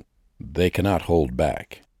person. They cannot hold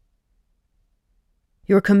back.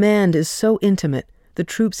 Your command is so intimate, the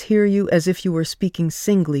troops hear you as if you were speaking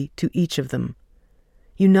singly to each of them.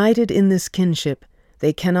 United in this kinship,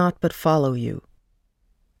 they cannot but follow you.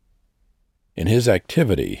 In his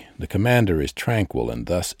activity, the commander is tranquil and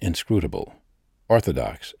thus inscrutable,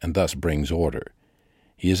 orthodox and thus brings order.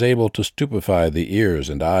 He is able to stupefy the ears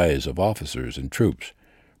and eyes of officers and troops,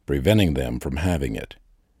 preventing them from having it.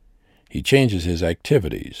 He changes his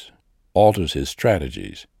activities, alters his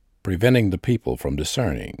strategies, preventing the people from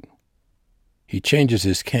discerning. He changes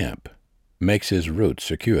his camp, makes his route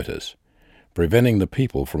circuitous, preventing the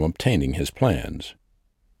people from obtaining his plans.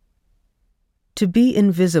 To be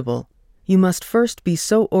invisible, you must first be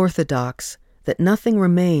so orthodox that nothing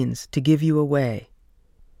remains to give you away.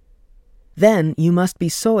 Then you must be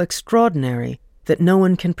so extraordinary that no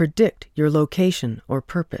one can predict your location or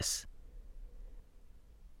purpose.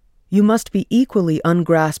 You must be equally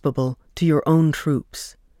ungraspable to your own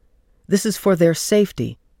troops. This is for their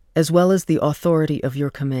safety as well as the authority of your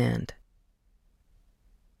command.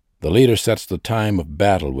 The leader sets the time of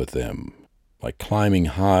battle with them, like climbing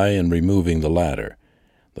high and removing the ladder.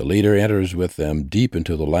 The leader enters with them deep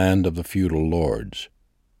into the land of the feudal lords,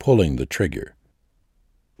 pulling the trigger.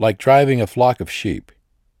 Like driving a flock of sheep,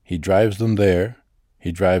 he drives them there,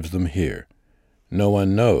 he drives them here. No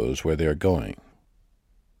one knows where they are going.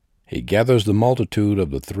 He gathers the multitude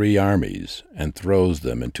of the three armies and throws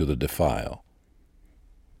them into the defile.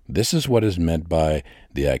 This is what is meant by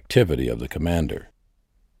the activity of the commander.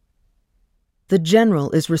 The general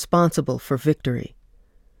is responsible for victory.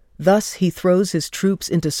 Thus he throws his troops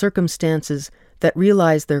into circumstances that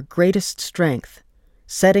realize their greatest strength,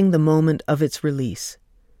 setting the moment of its release.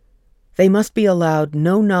 They must be allowed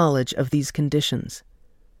no knowledge of these conditions.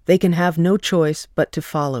 They can have no choice but to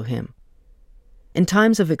follow him. In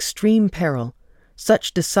times of extreme peril,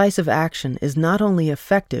 such decisive action is not only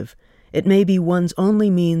effective, it may be one's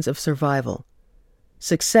only means of survival.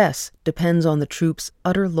 Success depends on the troops'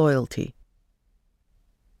 utter loyalty.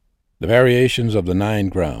 The variations of the 9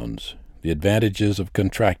 grounds, the advantages of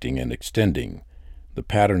contracting and extending, the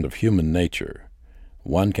pattern of human nature,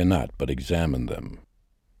 one cannot but examine them.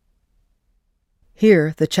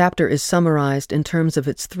 Here, the chapter is summarized in terms of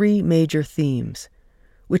its three major themes,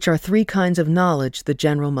 which are three kinds of knowledge the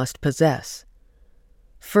general must possess.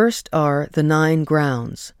 First are the 9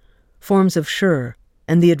 grounds, forms of Shur,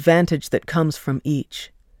 and the advantage that comes from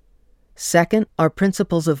each. Second are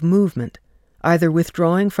principles of movement, either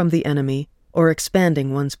withdrawing from the enemy or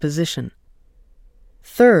expanding one's position.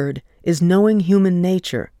 Third is knowing human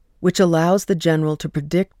nature, which allows the general to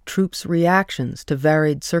predict troops' reactions to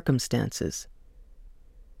varied circumstances.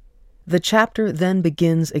 The chapter then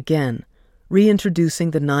begins again,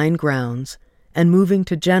 reintroducing the 9 grounds and moving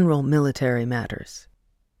to general military matters.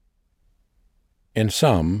 In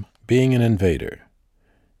sum, being an invader,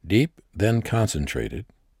 deep, then concentrated,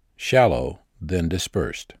 shallow, then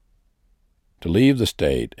dispersed. To leave the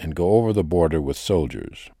state and go over the border with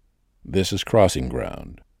soldiers, this is crossing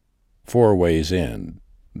ground. 4 ways in,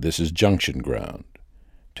 this is junction ground.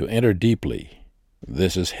 To enter deeply,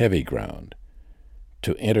 this is heavy ground.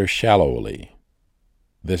 To enter shallowly,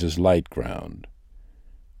 this is light ground.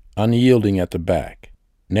 Unyielding at the back,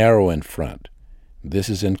 narrow in front, this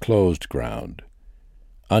is enclosed ground.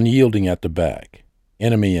 Unyielding at the back,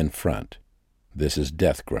 enemy in front, this is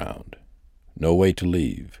death ground. No way to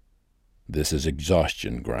leave, this is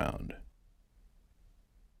exhaustion ground.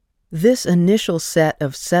 This initial set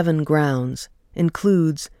of 7 grounds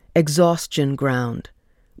includes exhaustion ground,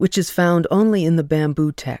 which is found only in the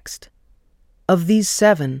bamboo text. Of these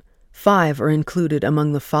 7, 5 are included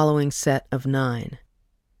among the following set of 9.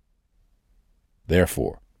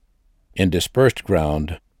 Therefore, in dispersed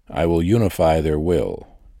ground I will unify their will.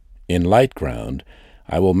 In light ground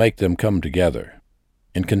I will make them come together.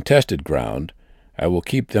 In contested ground I will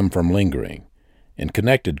keep them from lingering. In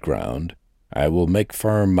connected ground I will make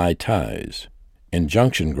firm my ties. In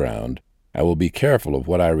junction ground I will be careful of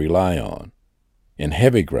what I rely on. In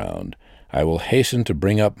heavy ground I will hasten to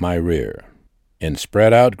bring up my rear. In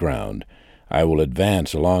spread out ground I will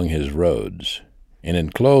advance along his roads. In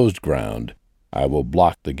enclosed ground I will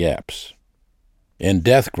block the gaps. In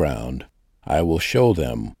death ground I will show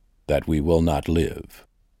them that we will not live.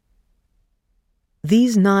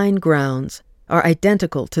 These 9 grounds are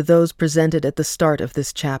identical to those presented at the start of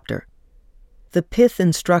this chapter. The pith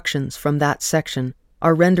instructions from that section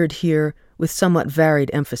are rendered here with somewhat varied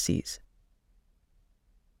emphases.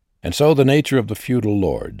 And so the nature of the feudal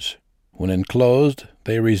lords. When enclosed,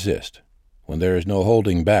 they resist. When there is no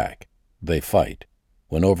holding back, they fight.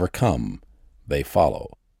 When overcome, they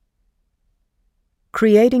follow.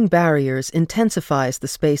 Creating barriers intensifies the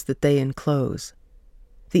space that they enclose.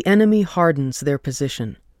 The enemy hardens their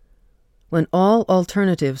position. When all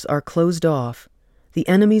alternatives are closed off, the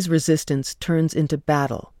enemy's resistance turns into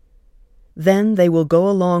battle. Then they will go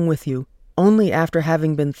along with you only after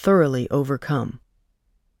having been thoroughly overcome.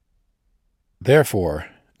 Therefore,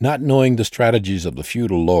 not knowing the strategies of the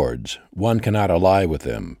feudal lords, one cannot ally with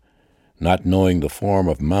them. Not knowing the form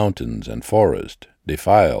of mountains and forest,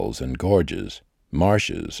 defiles and gorges,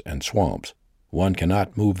 marshes and swamps, one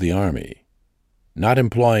cannot move the army. Not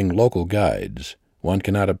employing local guides, one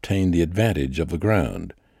cannot obtain the advantage of the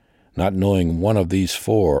ground. Not knowing one of these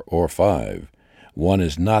 4 or 5, one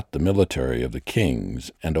is not the military of the kings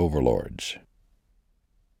and overlords.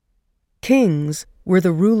 Kings were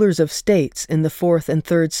the rulers of states in the 4th and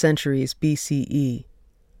 3rd centuries BCE.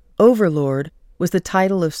 Overlord was the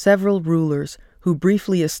title of several rulers who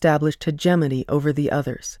briefly established hegemony over the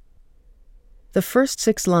others. The first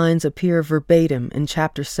 6 lines appear verbatim in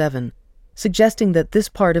Chapter 7, suggesting that this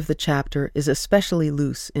part of the chapter is especially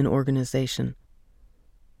loose in organization.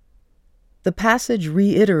 The passage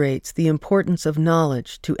reiterates the importance of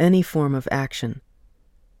knowledge to any form of action.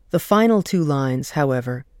 The final 2 lines,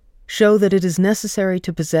 however, show that it is necessary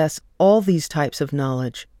to possess all these types of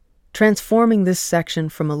knowledge, transforming this section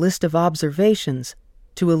from a list of observations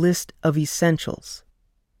to a list of essentials.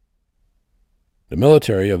 The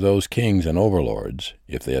military of those kings and overlords,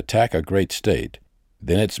 if they attack a great state,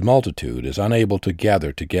 then its multitude is unable to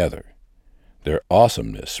gather together. Their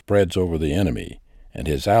awesomeness spreads over the enemy, and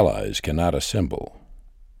his allies cannot assemble.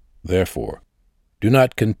 Therefore, do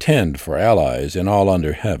not contend for allies in all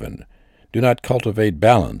under heaven. Do not cultivate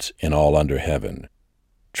balance in all under heaven.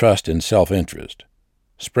 Trust in self-interest.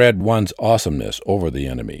 Spread one's awesomeness over the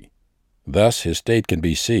enemy. Thus his state can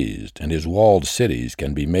be seized, and his walled cities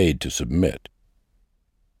can be made to submit.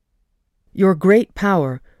 Your great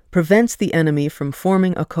power prevents the enemy from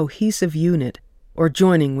forming a cohesive unit or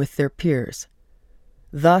joining with their peers.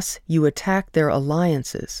 Thus you attack their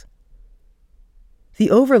alliances. The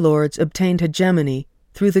overlords obtained hegemony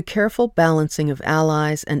through the careful balancing of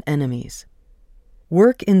allies and enemies.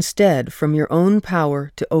 Work instead from your own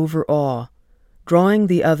power to overawe, drawing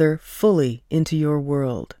the other fully into your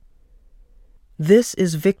world. This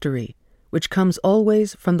is victory, which comes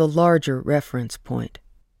always from the larger reference point.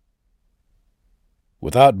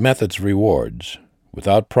 Without methods rewards,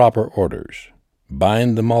 without proper orders,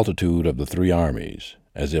 bind the multitude of the three armies,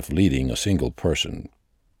 as if leading a single person.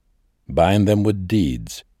 Bind them with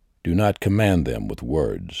deeds, do not command them with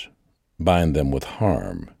words. Bind them with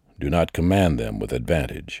harm, do not command them with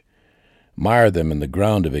advantage. Mire them in the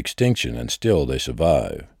ground of extinction, and still they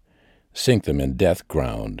survive. Sink them in death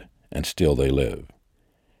ground, and still they live.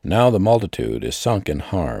 Now the multitude is sunk in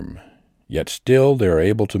harm, yet still they are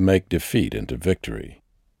able to make defeat into victory.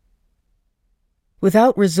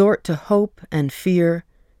 Without resort to hope and fear,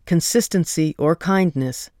 consistency or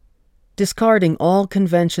kindness, discarding all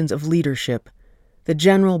conventions of leadership, the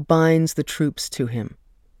general binds the troops to him.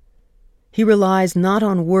 He relies not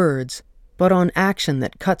on words, but on action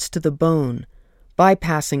that cuts to the bone,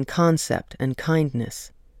 bypassing concept and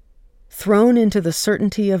kindness. Thrown into the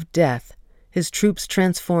certainty of death, his troops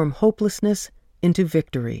transform hopelessness into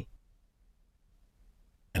victory.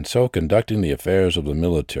 And so conducting the affairs of the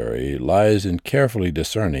military lies in carefully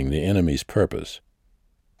discerning the enemy's purpose.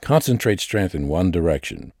 Concentrate strength in one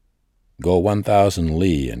direction. Go 1,000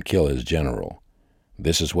 li and kill his general.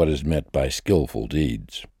 This is what is meant by skillful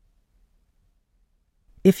deeds.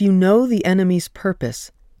 If you know the enemy's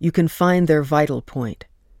purpose, you can find their vital point.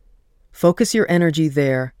 Focus your energy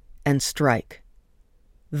there and strike.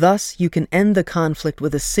 Thus, you can end the conflict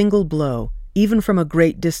with a single blow, even from a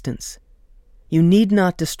great distance. You need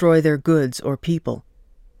not destroy their goods or people.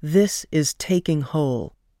 This is taking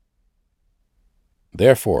whole.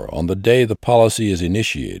 Therefore, on the day the policy is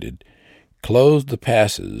initiated, close the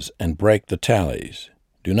passes and break the tallies.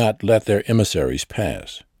 Do not let their emissaries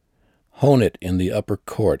pass. Hone it in the upper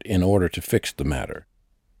court in order to fix the matter.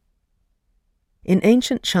 In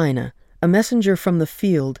ancient China, a messenger from the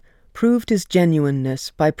field proved his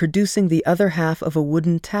genuineness by producing the other half of a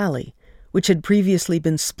wooden tally, which had previously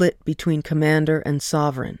been split between commander and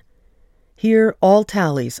sovereign. Here all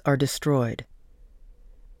tallies are destroyed.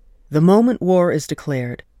 The moment war is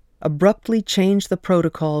declared, abruptly change the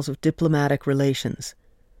protocols of diplomatic relations.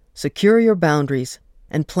 Secure your boundaries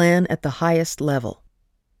and plan at the highest level.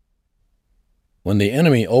 When the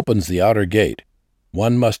enemy opens the outer gate,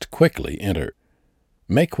 one must quickly enter.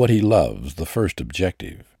 Make what he loves the first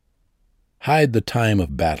objective. Hide the time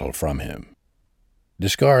of battle from him.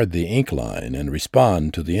 Discard the ink line and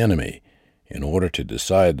respond to the enemy in order to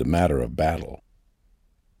decide the matter of battle.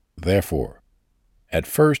 Therefore, at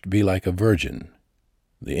first be like a virgin.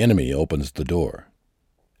 The enemy opens the door.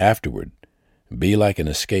 Afterward, be like an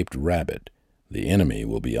escaped rabbit. The enemy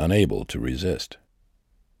will be unable to resist.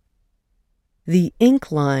 The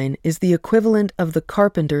ink line is the equivalent of the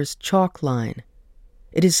carpenter's chalk line.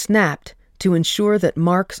 It is snapped to ensure that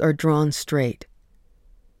marks are drawn straight.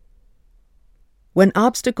 When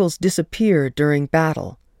obstacles disappear during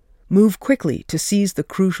battle, move quickly to seize the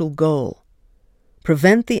crucial goal.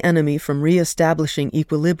 Prevent the enemy from re-establishing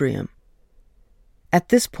equilibrium. At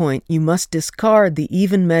this point, you must discard the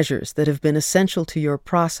even measures that have been essential to your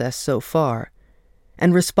process so far,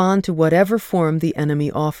 and respond to whatever form the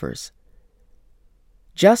enemy offers.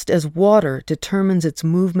 Just as water determines its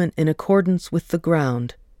movement in accordance with the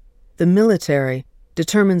ground, the military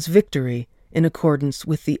determines victory in accordance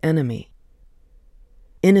with the enemy.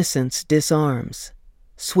 Innocence disarms.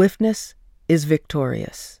 Swiftness is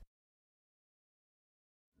victorious.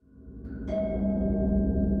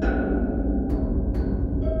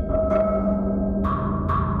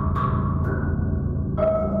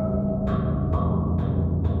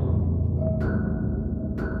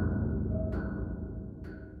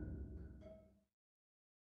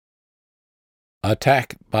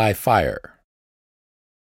 Attack by fire.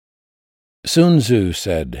 Sun Tzu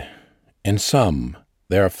said, "In sum,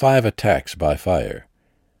 there are 5 attacks by fire.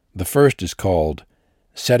 The first is called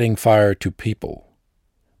setting fire to people.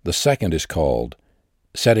 The second is called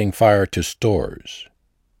setting fire to stores.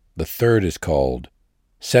 The third is called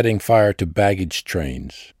setting fire to baggage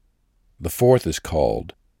trains. The fourth is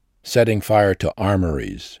called setting fire to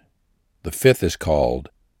armories. The fifth is called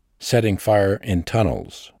setting fire in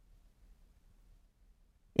tunnels."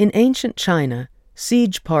 In ancient China,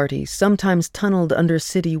 siege parties sometimes tunneled under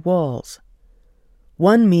city walls.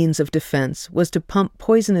 One means of defense was to pump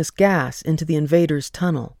poisonous gas into the invader's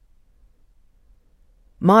tunnel.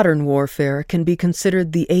 Modern warfare can be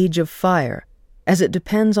considered the age of fire, as it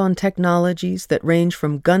depends on technologies that range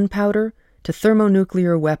from gunpowder to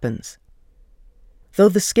thermonuclear weapons. Though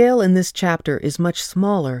the scale in this chapter is much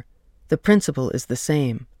smaller, the principle is the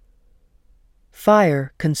same.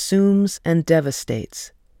 Fire consumes and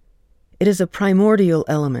devastates. It is a primordial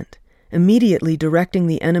element, immediately directing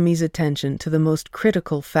the enemy's attention to the most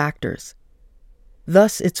critical factors.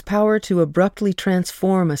 Thus, its power to abruptly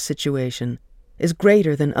transform a situation is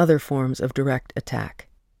greater than other forms of direct attack.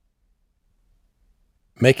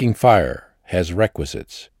 Making fire has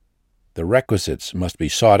requisites. The requisites must be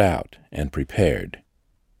sought out and prepared.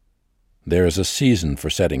 There is a season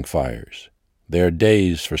for setting fires. There are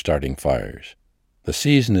days for starting fires. The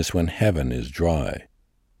season is when heaven is dry.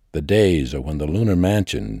 The days are when the lunar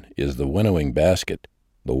mansion is the winnowing basket,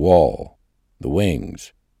 the wall, the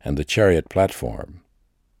wings, and the chariot platform.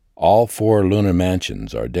 All 4 lunar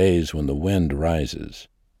mansions are days when the wind rises.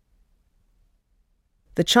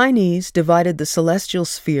 The Chinese divided the celestial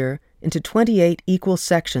sphere into 28 equal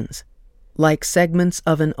sections, like segments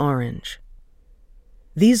of an orange.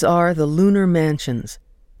 These are the lunar mansions,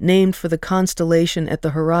 named for the constellation at the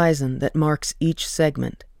horizon that marks each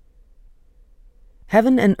segment.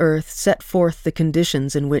 Heaven and earth set forth the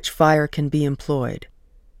conditions in which fire can be employed.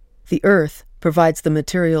 The earth provides the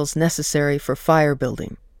materials necessary for fire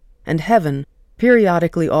building, and heaven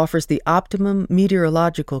periodically offers the optimum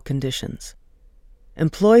meteorological conditions.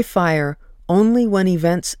 Employ fire only when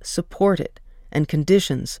events support it and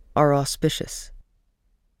conditions are auspicious.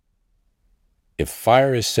 If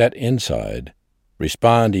fire is set inside,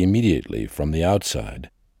 respond immediately from the outside.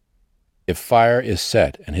 If fire is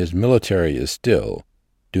set and his military is still,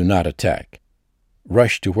 do not attack.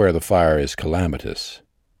 Rush to where the fire is calamitous.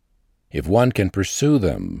 If one can pursue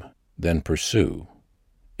them, then pursue.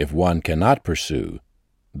 If one cannot pursue,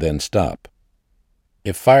 then stop.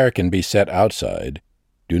 If fire can be set outside,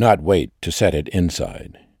 do not wait to set it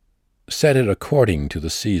inside. Set it according to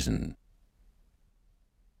the season.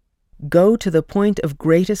 Go to the point of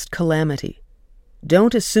greatest calamity.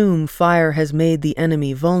 Don't assume fire has made the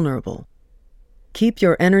enemy vulnerable. Keep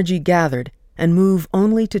your energy gathered and move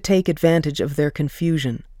only to take advantage of their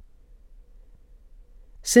confusion.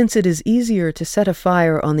 Since it is easier to set a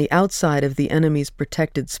fire on the outside of the enemy's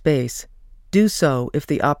protected space, do so if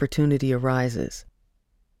the opportunity arises.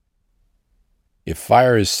 If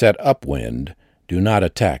fire is set upwind, do not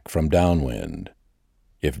attack from downwind.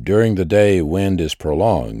 If during the day wind is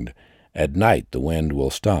prolonged, at night the wind will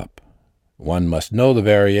stop. One must know the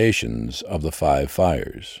variations of the 5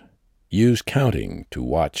 fires. Use counting to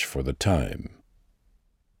watch for the time.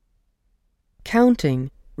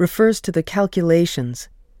 Counting refers to the calculations,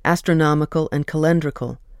 astronomical and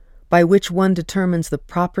calendrical, by which one determines the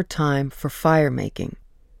proper time for fire-making.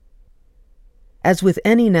 As with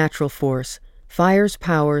any natural force, fire's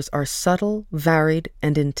powers are subtle, varied,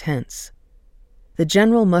 and intense. The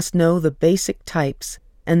general must know the basic types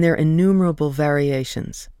and their innumerable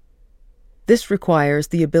variations. This requires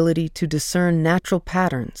the ability to discern natural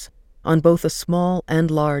patterns on both a small and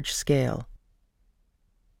large scale.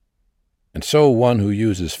 And so one who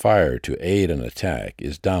uses fire to aid an attack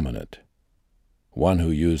is dominant. One who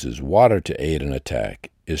uses water to aid an attack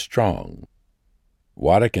is strong.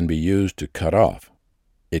 Water can be used to cut off.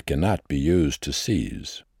 It cannot be used to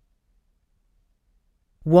seize.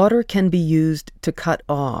 Water can be used to cut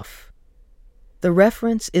off. The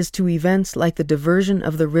reference is to events like the diversion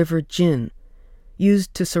of the river Jin,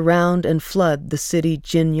 used to surround and flood the city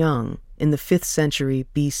Jinyang in the 5th century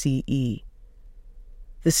BCE.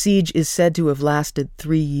 The siege is said to have lasted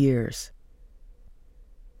 3 years.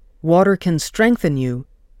 Water can strengthen you,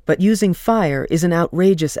 but using fire is an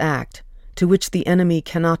outrageous act to which the enemy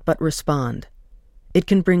cannot but respond. It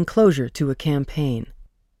can bring closure to a campaign.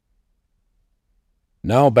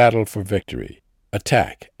 Now battle for victory.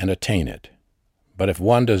 Attack and attain it. But if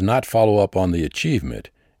one does not follow up on the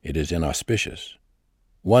achievement, it is inauspicious.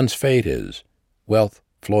 One's fate is wealth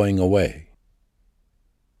flowing away.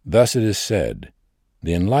 Thus it is said,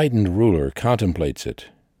 the enlightened ruler contemplates it,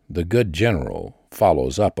 the good general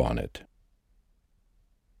follows up on it.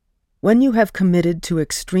 When you have committed to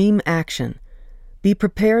extreme action, be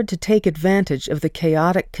prepared to take advantage of the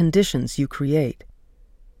chaotic conditions you create.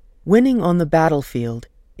 Winning on the battlefield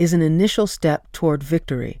is an initial step toward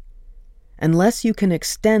victory. Unless you can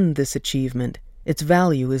extend this achievement, its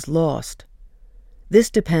value is lost. This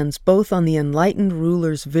depends both on the enlightened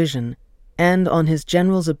ruler's vision and on his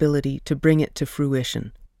general's ability to bring it to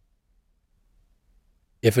fruition.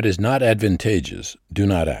 If it is not advantageous, do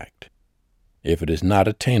not act. If it is not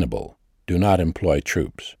attainable, do not employ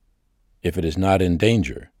troops. If it is not in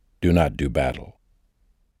danger, do not do battle.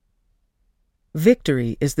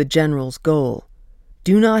 Victory is the general's goal.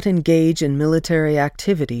 Do not engage in military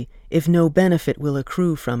activity if no benefit will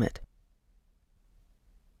accrue from it.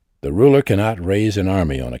 The ruler cannot raise an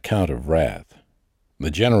army on account of wrath.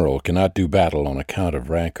 The general cannot do battle on account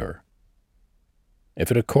of rancor. If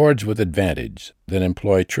it accords with advantage, then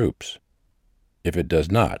employ troops. If it does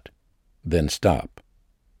not, then stop.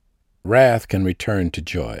 Wrath can return to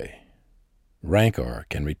joy. Rancor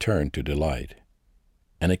can return to delight.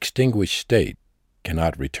 An extinguished state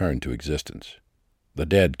cannot return to existence. The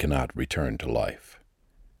dead cannot return to life.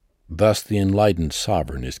 Thus the enlightened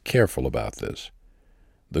sovereign is careful about this.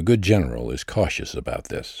 The good general is cautious about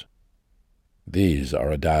this. These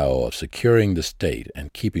are a dial of securing the state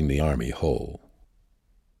and keeping the army whole.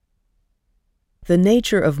 The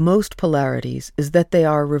nature of most polarities is that they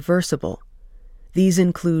are reversible. These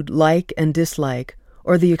include like and dislike,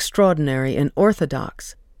 or the extraordinary and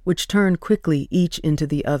orthodox, which turn quickly each into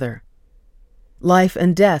the other. Life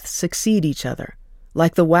and death succeed each other,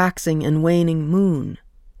 like the waxing and waning moon.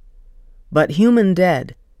 But human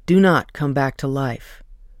dead do not come back to life,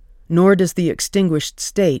 nor does the extinguished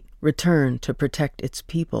state return to protect its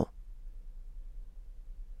people.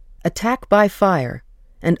 Attack by fire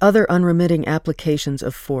and other unremitting applications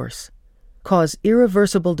of force cause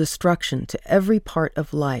irreversible destruction to every part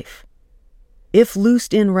of life. If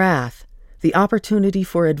loosed in wrath, the opportunity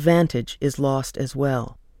for advantage is lost as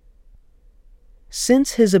well.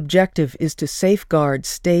 Since his objective is to safeguard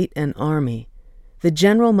state and army, the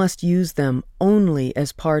general must use them only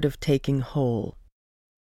as part of taking whole.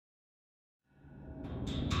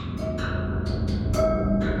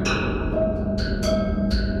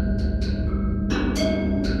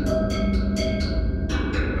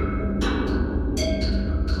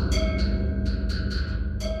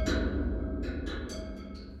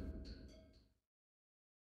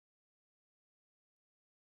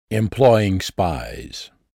 Employing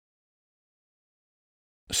spies.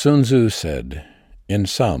 Sun Tzu said, "In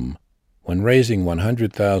sum, when raising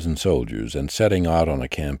 100,000 soldiers and setting out on a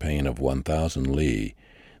campaign of 1,000 li,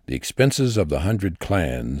 the expenses of the 100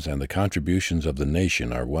 clans and the contributions of the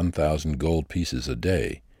nation are 1,000 gold pieces a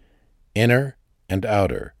day. Inner and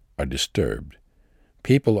outer are disturbed.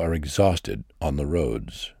 People are exhausted on the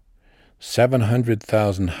roads.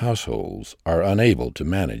 700,000 households are unable to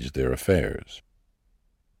manage their affairs."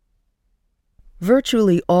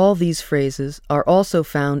 Virtually all these phrases are also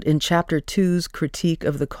found in Chapter 2's critique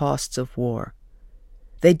of the costs of war.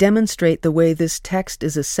 They demonstrate the way this text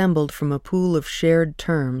is assembled from a pool of shared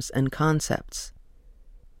terms and concepts.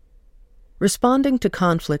 Responding to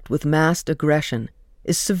conflict with massed aggression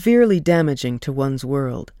is severely damaging to one's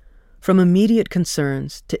world, from immediate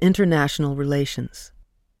concerns to international relations.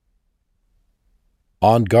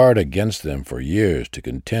 On guard against them for years to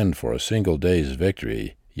contend for a single day's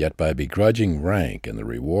victory, yet by begrudging rank and the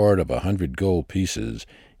reward of 100 gold pieces,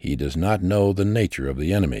 he does not know the nature of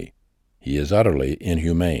the enemy. He is utterly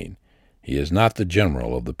inhumane. He is not the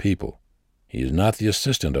general of the people. He is not the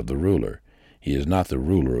assistant of the ruler. He is not the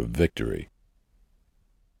ruler of victory.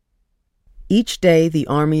 Each day the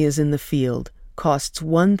army is in the field costs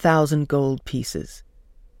 1,000 gold pieces.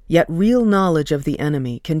 Yet real knowledge of the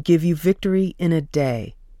enemy can give you victory in a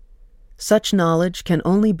day. Such knowledge can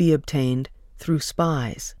only be obtained through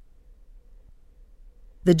spies.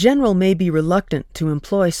 The general may be reluctant to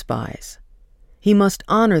employ spies. He must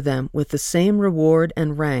honor them with the same reward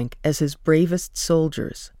and rank as his bravest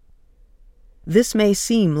soldiers. This may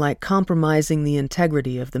seem like compromising the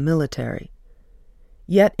integrity of the military.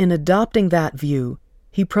 Yet in adopting that view,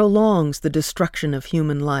 he prolongs the destruction of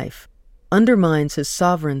human life, undermines his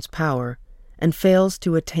sovereign's power, and fails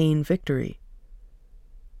to attain victory.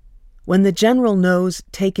 When the general knows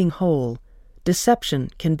taking whole, deception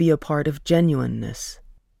can be a part of genuineness.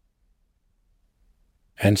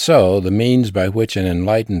 And so the means by which an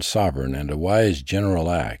enlightened sovereign and a wise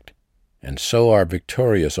general act, and so are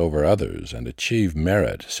victorious over others and achieve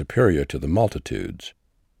merit superior to the multitudes.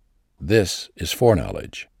 This is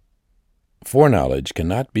foreknowledge. Foreknowledge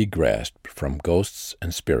cannot be grasped from ghosts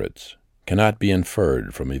and spirits, cannot be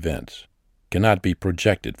inferred from events, cannot be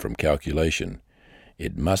projected from calculation.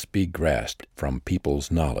 It must be grasped from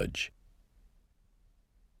people's knowledge.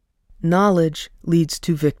 Knowledge leads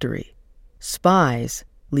to victory. Spies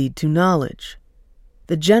lead to knowledge.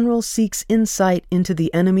 The general seeks insight into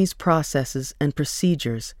the enemy's processes and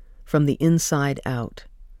procedures from the inside out.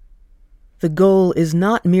 The goal is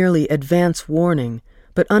not merely advance warning,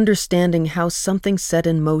 but understanding how something set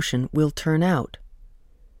in motion will turn out.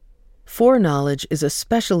 Foreknowledge is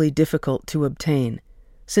especially difficult to obtain,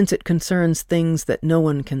 since it concerns things that no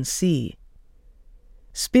one can see.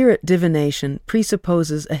 Spirit divination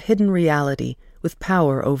presupposes a hidden reality with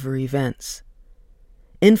power over events.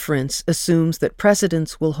 Inference assumes that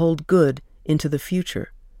precedents will hold good into the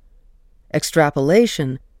future.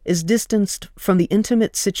 Extrapolation is distanced from the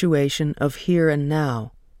intimate situation of here and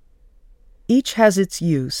now. Each has its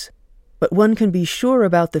use, but one can be sure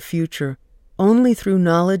about the future only through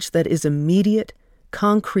knowledge that is immediate,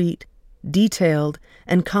 concrete, detailed,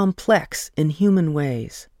 and complex in human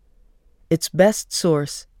ways. Its best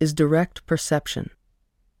source is direct perception.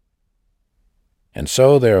 And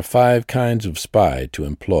so there are 5 kinds of spy to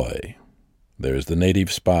employ. There is the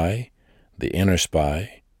native spy, the inner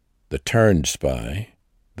spy, the turned spy,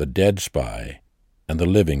 the dead spy, and the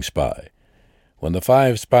living spy. When the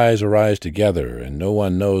 5 spies arise together and no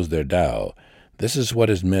one knows their Tao, this is what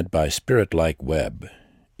is meant by spirit-like web.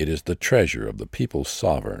 It is the treasure of the people's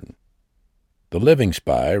sovereign. The living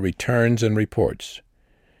spy returns and reports.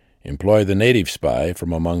 Employ the native spy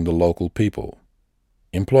from among the local people.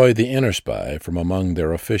 Employ the inner spy from among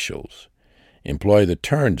their officials. Employ the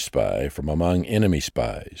turned spy from among enemy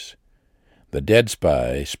spies. The dead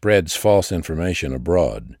spy spreads false information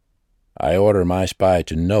abroad. I order my spy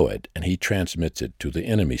to know it, and he transmits it to the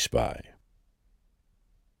enemy spy.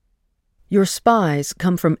 Your spies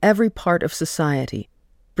come from every part of society,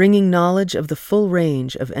 bringing knowledge of the full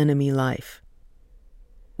range of enemy life.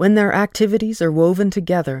 When their activities are woven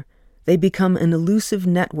together, they become an elusive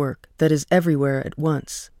network that is everywhere at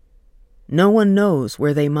once. No one knows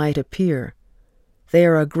where they might appear. They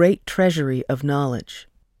are a great treasury of knowledge.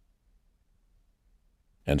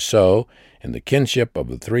 And so, in the kinship of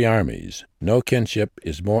the 3 armies, no kinship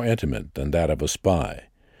is more intimate than that of a spy.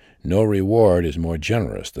 No reward is more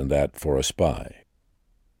generous than that for a spy.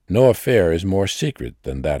 No affair is more secret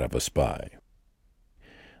than that of a spy.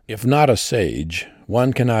 If not a sage,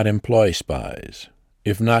 one cannot employ spies.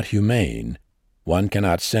 If not humane, one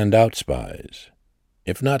cannot send out spies.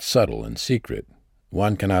 If not subtle and secret,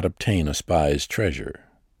 one cannot obtain a spy's treasure.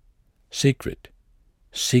 Secret,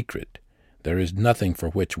 secret, there is nothing for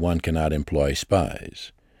which one cannot employ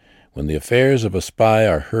spies. When the affairs of a spy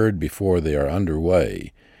are heard before they are under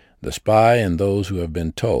way, the spy and those who have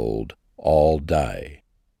been told all die.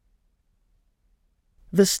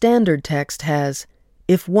 The standard text has,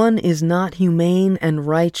 "If one is not humane and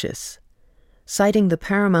righteous," citing the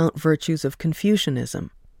paramount virtues of Confucianism.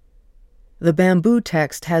 The bamboo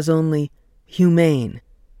text has only humane,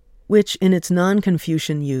 which in its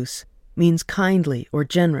non-Confucian use means kindly or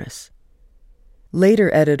generous.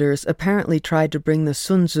 Later editors apparently tried to bring the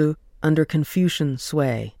Sun Tzu under Confucian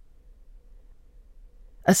sway.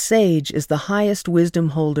 A sage is the highest wisdom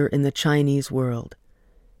holder in the Chinese world.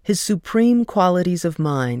 His supreme qualities of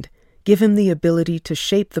mind give him the ability to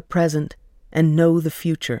shape the present and know the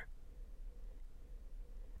future.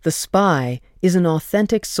 The spy is an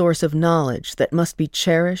authentic source of knowledge that must be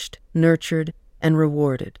cherished, nurtured, and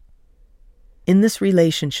rewarded. In this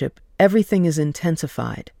relationship, everything is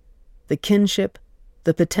intensified: the kinship,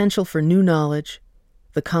 the potential for new knowledge,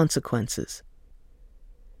 the consequences.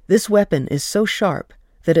 This weapon is so sharp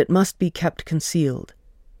that it must be kept concealed.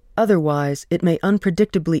 Otherwise, it may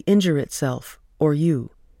unpredictably injure itself or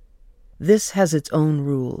you. This has its own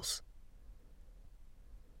rules.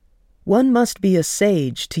 One must be a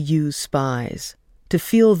sage to use spies, to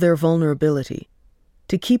feel their vulnerability,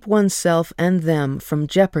 to keep oneself and them from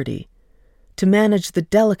jeopardy, to manage the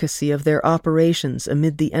delicacy of their operations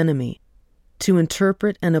amid the enemy, to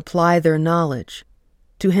interpret and apply their knowledge,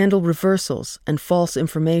 to handle reversals and false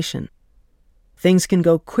information. Things can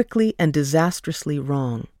go quickly and disastrously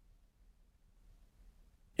wrong.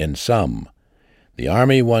 In sum, the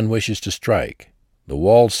army one wishes to strike, the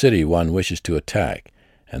walled city one wishes to attack,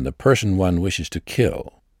 and the person one wishes to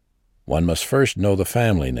kill, one must first know the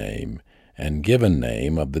family name and given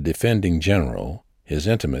name of the defending general, his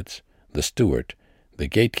intimates, the steward, the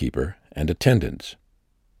gatekeeper, and attendants.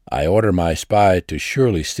 I order my spy to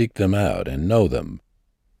surely seek them out and know them.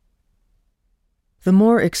 The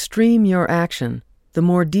more extreme your action, the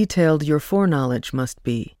more detailed your foreknowledge must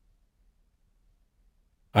be.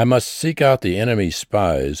 I must seek out the enemy's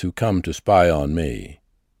spies who come to spy on me.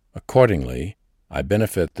 Accordingly, I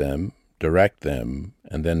benefit them, direct them,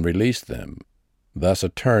 and then release them. Thus a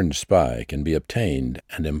turned spy can be obtained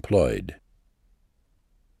and employed.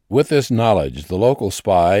 With this knowledge, the local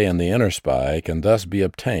spy and the inner spy can thus be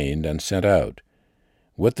obtained and sent out.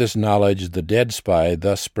 With this knowledge, the dead spy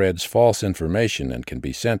thus spreads false information and can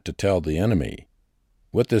be sent to tell the enemy.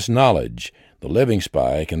 With this knowledge, the living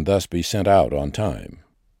spy can thus be sent out on time.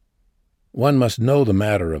 One must know the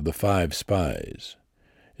matter of the 5 spies.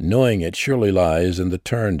 Knowing it surely lies in the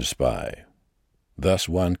turned spy. Thus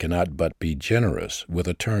one cannot but be generous with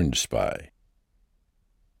a turned spy.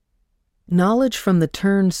 Knowledge from the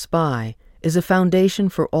turned spy is a foundation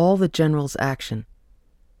for all the general's action.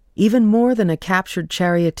 Even more than a captured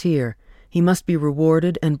charioteer, he must be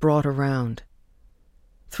rewarded and brought around.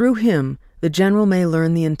 Through him, the general may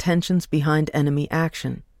learn the intentions behind enemy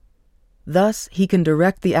action. Thus, he can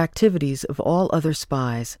direct the activities of all other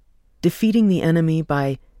spies, defeating the enemy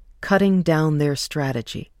by cutting down their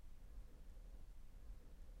strategy.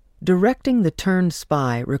 Directing the turned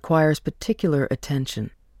spy requires particular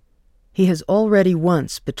attention. He has already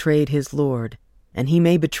once betrayed his lord, and he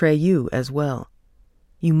may betray you as well.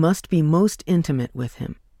 You must be most intimate with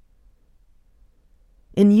him.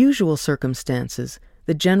 In usual circumstances,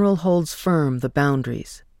 the general holds firm the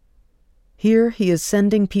boundaries. Here he is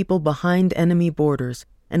sending people behind enemy borders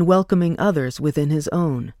and welcoming others within his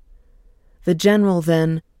own. The general,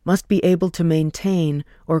 then, must be able to maintain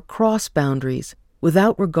or cross boundaries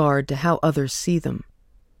without regard to how others see them.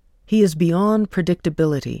 He is beyond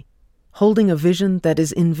predictability, holding a vision that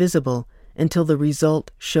is invisible until the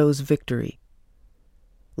result shows victory.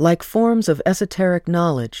 Like forms of esoteric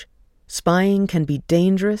knowledge, spying can be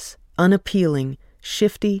dangerous, unappealing,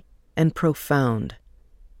 shifty, and profound.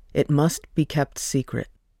 It must be kept secret.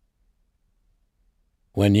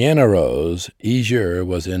 When Yen arose, Yi Zhi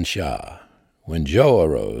was in Xia. When Zhou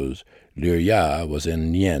arose, Liu Ya was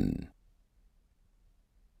in Yen.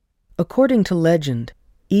 According to legend,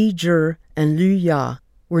 Yi Zhi and Liu Ya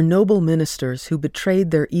were noble ministers who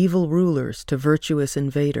betrayed their evil rulers to virtuous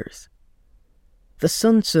invaders. The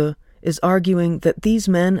Sun Tzu is arguing that these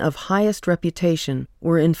men of highest reputation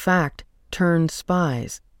were in fact turned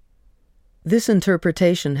spies. This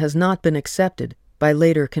interpretation has not been accepted by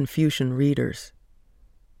later Confucian readers.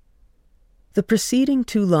 The preceding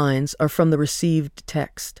two lines are from the received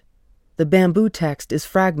text. The bamboo text is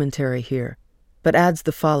fragmentary here, but adds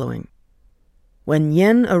the following. When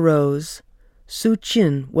Yen arose, Su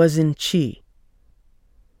Qin was in Qi.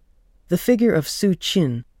 The figure of Su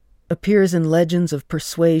Qin appears in legends of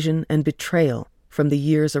persuasion and betrayal from the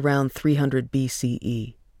years around 300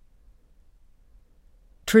 BCE.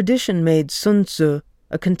 Tradition made Sun Tzu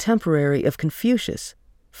a contemporary of Confucius,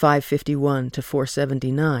 551 to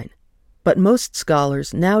 479, but most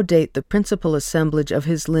scholars now date the principal assemblage of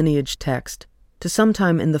his lineage text to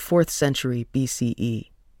sometime in the 4th century BCE.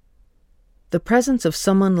 The presence of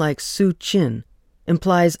someone like Su Qin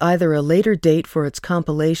implies either a later date for its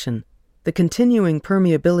compilation, the continuing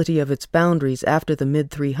permeability of its boundaries after the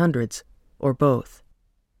mid-300s, or both.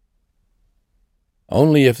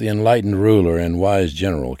 Only if the enlightened ruler and wise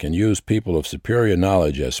general can use people of superior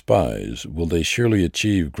knowledge as spies will they surely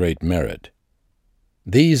achieve great merit.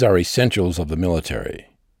 These are essentials of the military.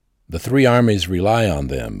 The three armies rely on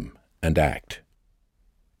them and act.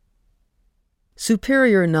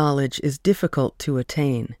 Superior knowledge is difficult to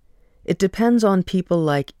attain. It depends on people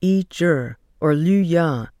like Yi Zhi or Liu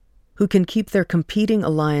Ya, who can keep their competing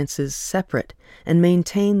alliances separate and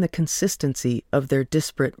maintain the consistency of their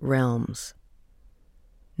disparate realms.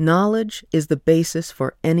 Knowledge is the basis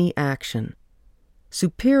for any action.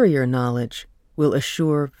 Superior knowledge will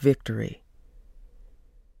assure victory.